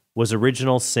one was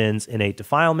original sin's innate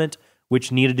defilement,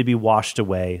 which needed to be washed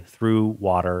away through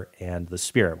water and the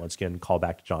Spirit." Once again, call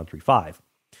back to John 3:5.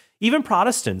 Even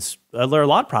Protestants, there are a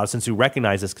lot of Protestants who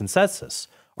recognize this consensus.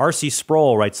 R.C.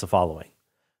 Sproul writes the following: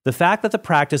 "The fact that the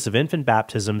practice of infant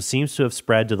baptism seems to have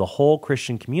spread to the whole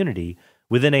Christian community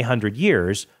within 100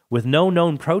 years with no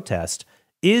known protest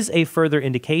is a further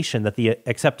indication that the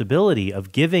acceptability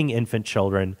of giving infant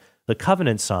children the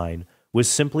covenant sign was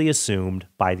simply assumed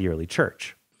by the early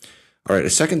church." All right, a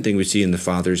second thing we see in the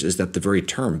Fathers is that the very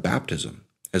term baptism,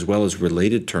 as well as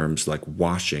related terms like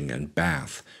washing and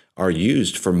bath, are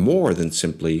used for more than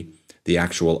simply the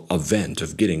actual event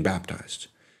of getting baptized.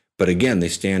 But again, they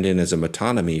stand in as a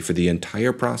metonymy for the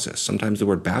entire process. Sometimes the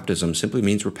word baptism simply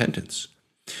means repentance.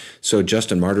 So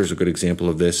Justin Martyr is a good example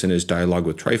of this in his dialogue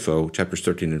with Trypho, chapters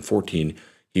 13 and 14.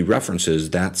 He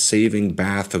references that saving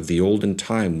bath of the olden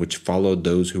time which followed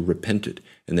those who repented.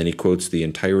 And then he quotes the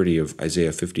entirety of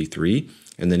Isaiah 53.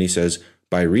 And then he says,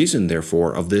 "By reason,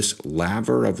 therefore, of this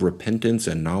laver of repentance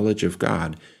and knowledge of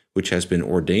God, which has been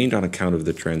ordained on account of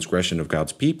the transgression of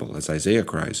God's people, as Isaiah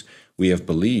cries, we have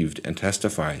believed and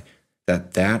testify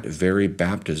that that very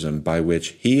baptism by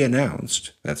which he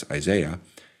announced," that's Isaiah,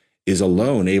 "is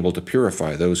alone able to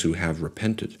purify those who have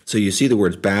repented." So you see the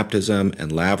words baptism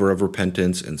and laver of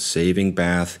repentance and saving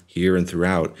bath here and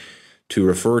throughout to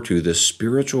refer to the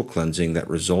spiritual cleansing that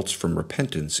results from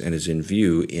repentance and is in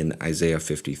view in Isaiah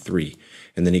 53.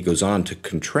 And then he goes on to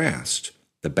contrast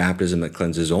the baptism that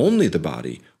cleanses only the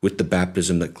body with the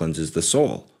baptism that cleanses the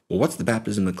soul. Well, what's the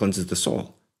baptism that cleanses the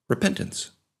soul?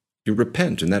 Repentance. You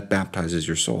repent, and that baptizes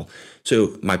your soul.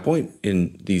 So my point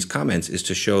in these comments is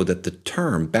to show that the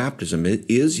term baptism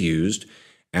is used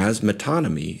as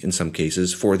metonymy in some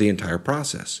cases for the entire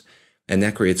process. And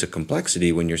that creates a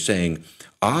complexity when you're saying,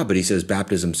 but he says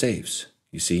baptism saves,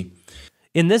 you see?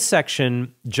 In this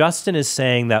section, Justin is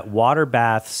saying that water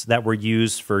baths that were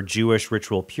used for Jewish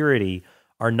ritual purity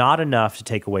are not enough to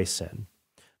take away sin,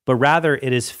 but rather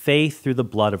it is faith through the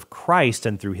blood of Christ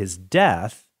and through his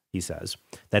death, he says,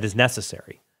 that is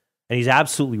necessary. And he's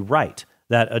absolutely right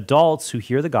that adults who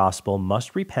hear the gospel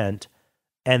must repent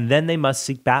and then they must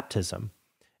seek baptism.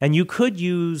 And you could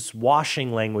use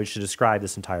washing language to describe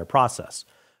this entire process.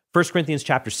 1 Corinthians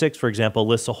chapter 6, for example,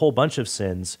 lists a whole bunch of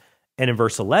sins. And in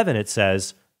verse 11, it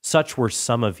says, "Such were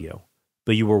some of you,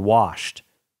 but you were washed,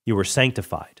 you were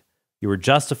sanctified, you were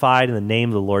justified in the name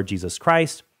of the Lord Jesus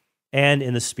Christ and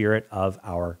in the Spirit of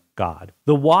our God."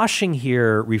 The washing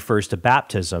here refers to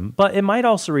baptism, but it might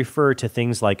also refer to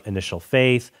things like initial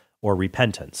faith or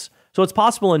repentance. So it's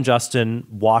possible in Justin,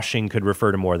 washing could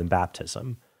refer to more than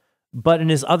baptism. But in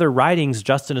his other writings,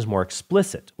 Justin is more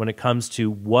explicit when it comes to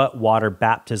what water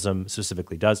baptism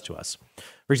specifically does to us.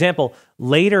 For example,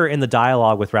 later in the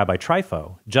dialogue with Rabbi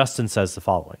Trypho, Justin says the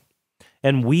following: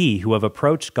 "And we who have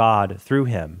approached God through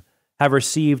him have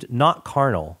received not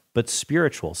carnal, but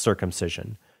spiritual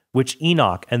circumcision, which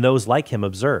Enoch and those like him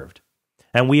observed.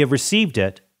 And we have received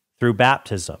it through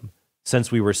baptism,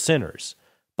 since we were sinners,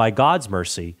 by God's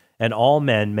mercy, and all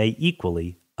men may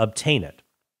equally obtain it.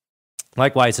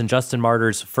 Likewise, in Justin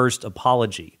Martyr's first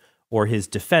apology, or his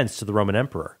defense to the Roman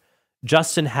emperor,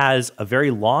 Justin has a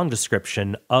very long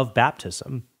description of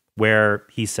baptism where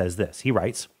he says this. He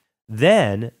writes,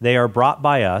 "Then they are brought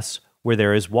by us where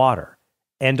there is water,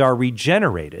 and are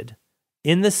regenerated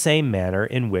in the same manner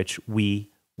in which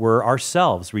we were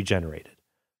ourselves regenerated.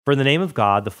 For in the name of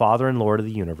God, the Father and Lord of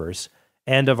the universe,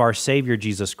 and of our Savior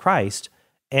Jesus Christ,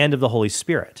 and of the Holy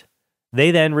Spirit,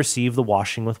 they then receive the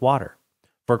washing with water.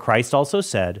 For Christ also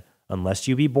said, unless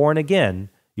you be born again,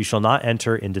 you shall not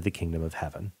enter into the kingdom of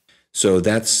heaven." So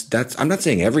that's I'm not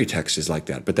saying every text is like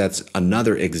that, but that's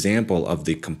another example of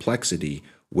the complexity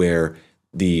where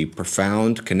the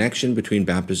profound connection between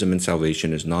baptism and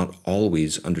salvation is not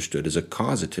always understood as a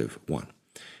causative one.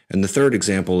 And the third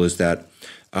example is that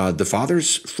the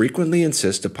fathers frequently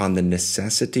insist upon the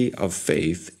necessity of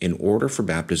faith in order for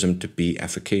baptism to be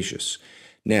efficacious.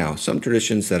 Now, some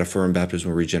traditions that affirm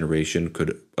baptismal regeneration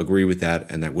could agree with that,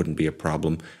 and that wouldn't be a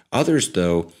problem. Others,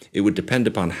 though, it would depend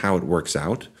upon how it works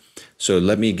out. So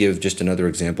let me give just another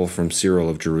example from Cyril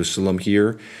of Jerusalem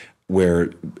here,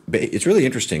 where it's really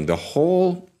interesting. The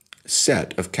whole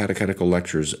set of catechetical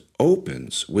lectures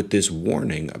opens with this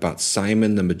warning about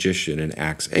Simon the magician in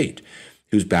Acts 8,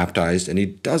 who's baptized and he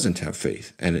doesn't have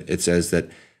faith. And it says that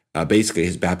basically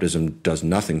his baptism does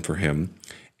nothing for him.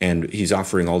 And he's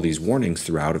offering all these warnings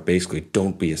throughout of basically,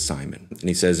 don't be a Simon. And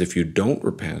he says, if you don't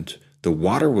repent, the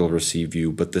water will receive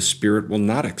you, but the Spirit will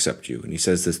not accept you. And he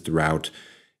says this throughout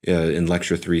in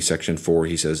Lecture 3, Section 4.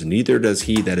 He says, neither does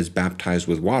he that is baptized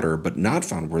with water, but not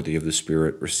found worthy of the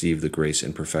Spirit, receive the grace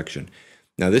and perfection.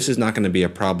 Now, this is not going to be a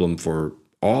problem for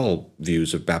all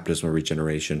views of baptismal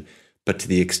regeneration, but to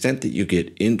the extent that you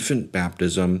get infant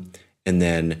baptism and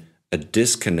then a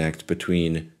disconnect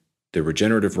between the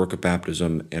regenerative work of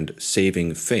baptism and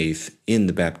saving faith in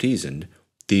the baptized,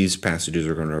 these passages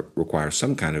are going to require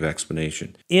some kind of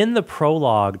explanation. In the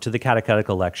prologue to the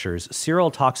Catechetical Lectures,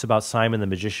 Cyril talks about Simon the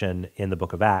magician in the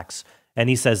book of Acts, and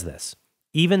he says this,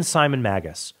 "Even Simon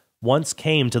Magus once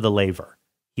came to the laver.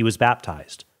 He was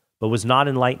baptized, but was not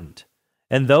enlightened.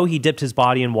 And though he dipped his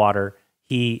body in water,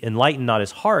 he enlightened not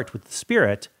his heart with the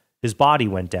Spirit. His body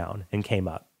went down and came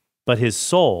up, but his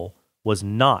soul was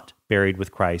not buried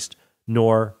with Christ,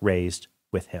 nor raised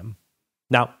with him."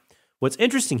 Now, what's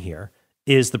interesting here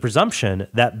is the presumption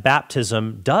that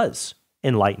baptism does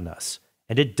enlighten us,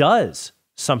 and it does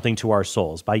something to our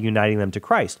souls by uniting them to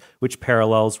Christ, which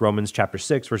parallels Romans chapter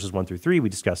 6, verses 1 through 3 we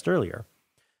discussed earlier.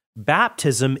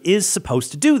 Baptism is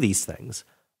supposed to do these things,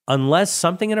 unless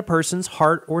something in a person's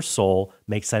heart or soul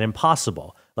makes that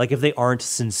impossible, like if they aren't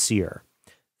sincere.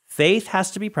 Faith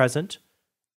has to be present,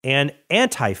 and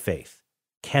anti-faith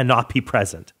cannot be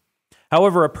present.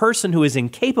 However, a person who is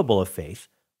incapable of faith,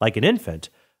 like an infant,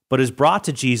 but is brought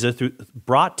to Jesus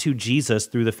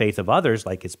through the faith of others,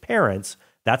 like his parents,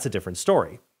 that's a different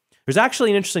story. There's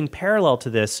actually an interesting parallel to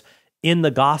this in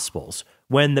the Gospels,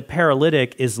 when the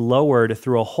paralytic is lowered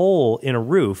through a hole in a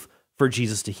roof for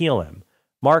Jesus to heal him.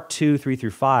 Mark 2, 3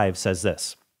 through 5 says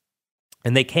this,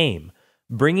 "And they came,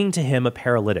 bringing to him a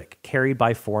paralytic carried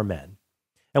by 4 men.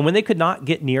 And when they could not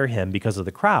get near him because of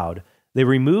the crowd, they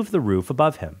removed the roof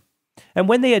above him. And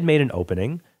when they had made an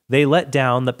opening, they let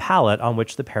down the pallet on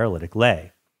which the paralytic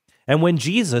lay. And when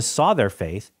Jesus saw their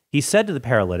faith, he said to the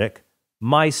paralytic,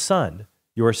 'My son,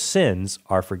 your sins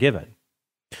are forgiven.'"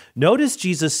 Notice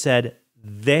Jesus said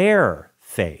their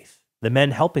faith, the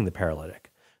men helping the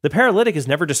paralytic. The paralytic is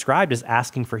never described as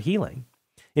asking for healing.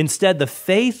 Instead, the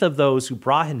faith of those who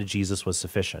brought him to Jesus was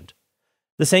sufficient.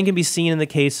 The same can be seen in the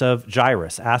case of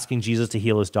Jairus asking Jesus to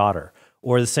heal his daughter,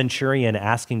 or the centurion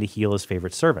asking to heal his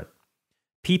favorite servant.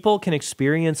 People can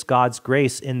experience God's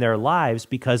grace in their lives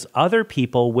because other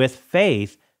people with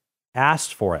faith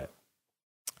asked for it.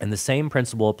 And the same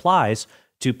principle applies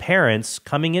to parents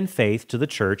coming in faith to the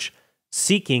church,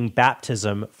 seeking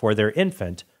baptism for their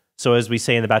infant. So as we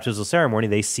say in the baptismal ceremony,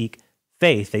 they seek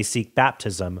faith, they seek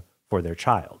baptism for their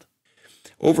child.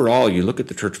 Overall, you look at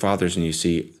the church fathers and you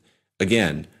see,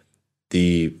 again,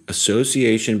 the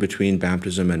association between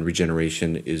baptism and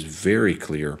regeneration is very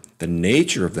clear. The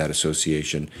nature of that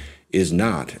association is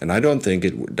not, and I don't think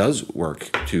it does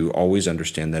work to always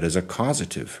understand that as a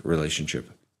causative relationship.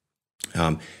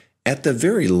 At the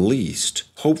very least,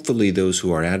 hopefully those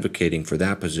who are advocating for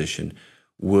that position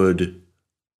would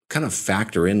kind of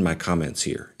factor in my comments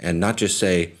here and not just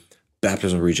say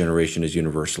baptismal regeneration is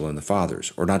universal in the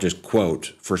fathers, or not just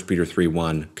quote 1 Peter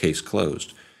 3:1, case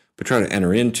closed, but try to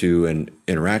enter into and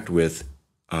interact with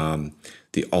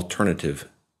the alternative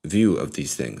view of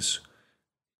these things.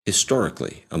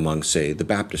 historically among, say, the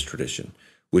Baptist tradition,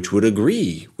 which would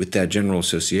agree with that general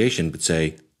association, but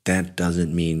say that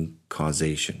doesn't mean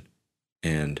causation.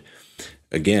 And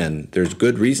again, there's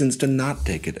good reasons to not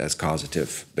take it as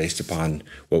causative based upon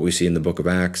what we see in the book of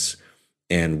Acts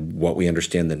and what we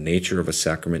understand the nature of a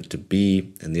sacrament to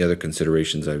be and the other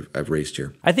considerations I've raised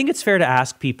here. I think it's fair to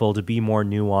ask people to be more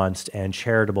nuanced and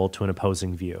charitable to an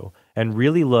opposing view and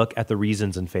really look at the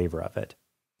reasons in favor of it.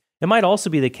 It might also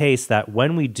be the case that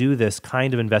when we do this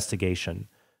kind of investigation,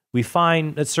 we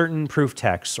find that certain proof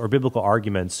texts or biblical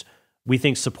arguments we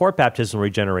think support baptismal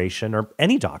regeneration, or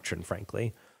any doctrine,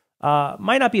 frankly,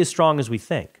 might not be as strong as we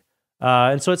think.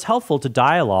 And so it's helpful to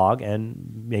dialogue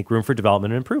and make room for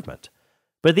development and improvement.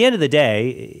 But at the end of the day,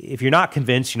 if you're not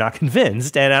convinced, you're not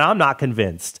convinced, and I'm not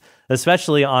convinced,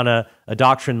 especially on a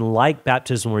doctrine like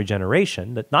baptismal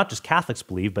regeneration that not just Catholics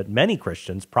believe, but many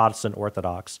Christians, Protestant,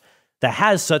 Orthodox, that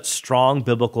has such strong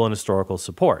biblical and historical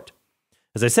support.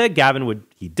 As I said, Gavin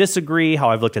he'd disagree how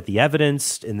I've looked at the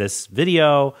evidence in this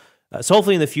video. So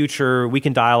hopefully in the future, we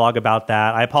can dialogue about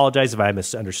that. I apologize if I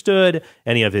misunderstood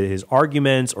any of his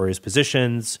arguments or his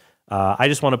positions. I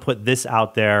just want to put this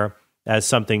out there as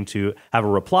something to have a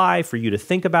reply for you to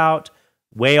think about,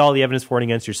 weigh all the evidence for and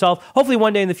against yourself. Hopefully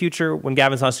one day in the future, when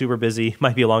Gavin's not super busy,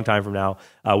 might be a long time from now,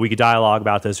 we could dialogue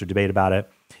about this or debate about it.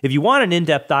 If you want an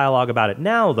in-depth dialogue about it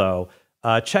now, though,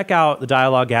 check out the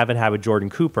dialogue Gavin had with Jordan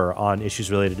Cooper on issues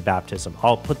related to baptism.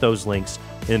 I'll put those links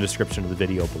in the description of the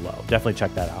video below. Definitely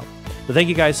check that out. So thank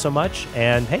you guys so much,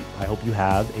 and hey, I hope you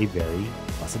have a very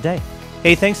blessed day.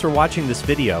 Hey, thanks for watching this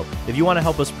video. If you want to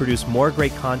help us produce more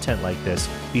great content like this,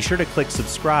 be sure to click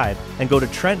subscribe and go to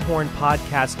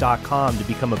TrentHornPodcast.com to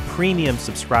become a premium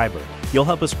subscriber. You'll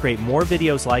help us create more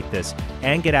videos like this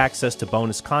and get access to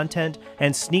bonus content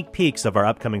and sneak peeks of our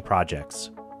upcoming projects.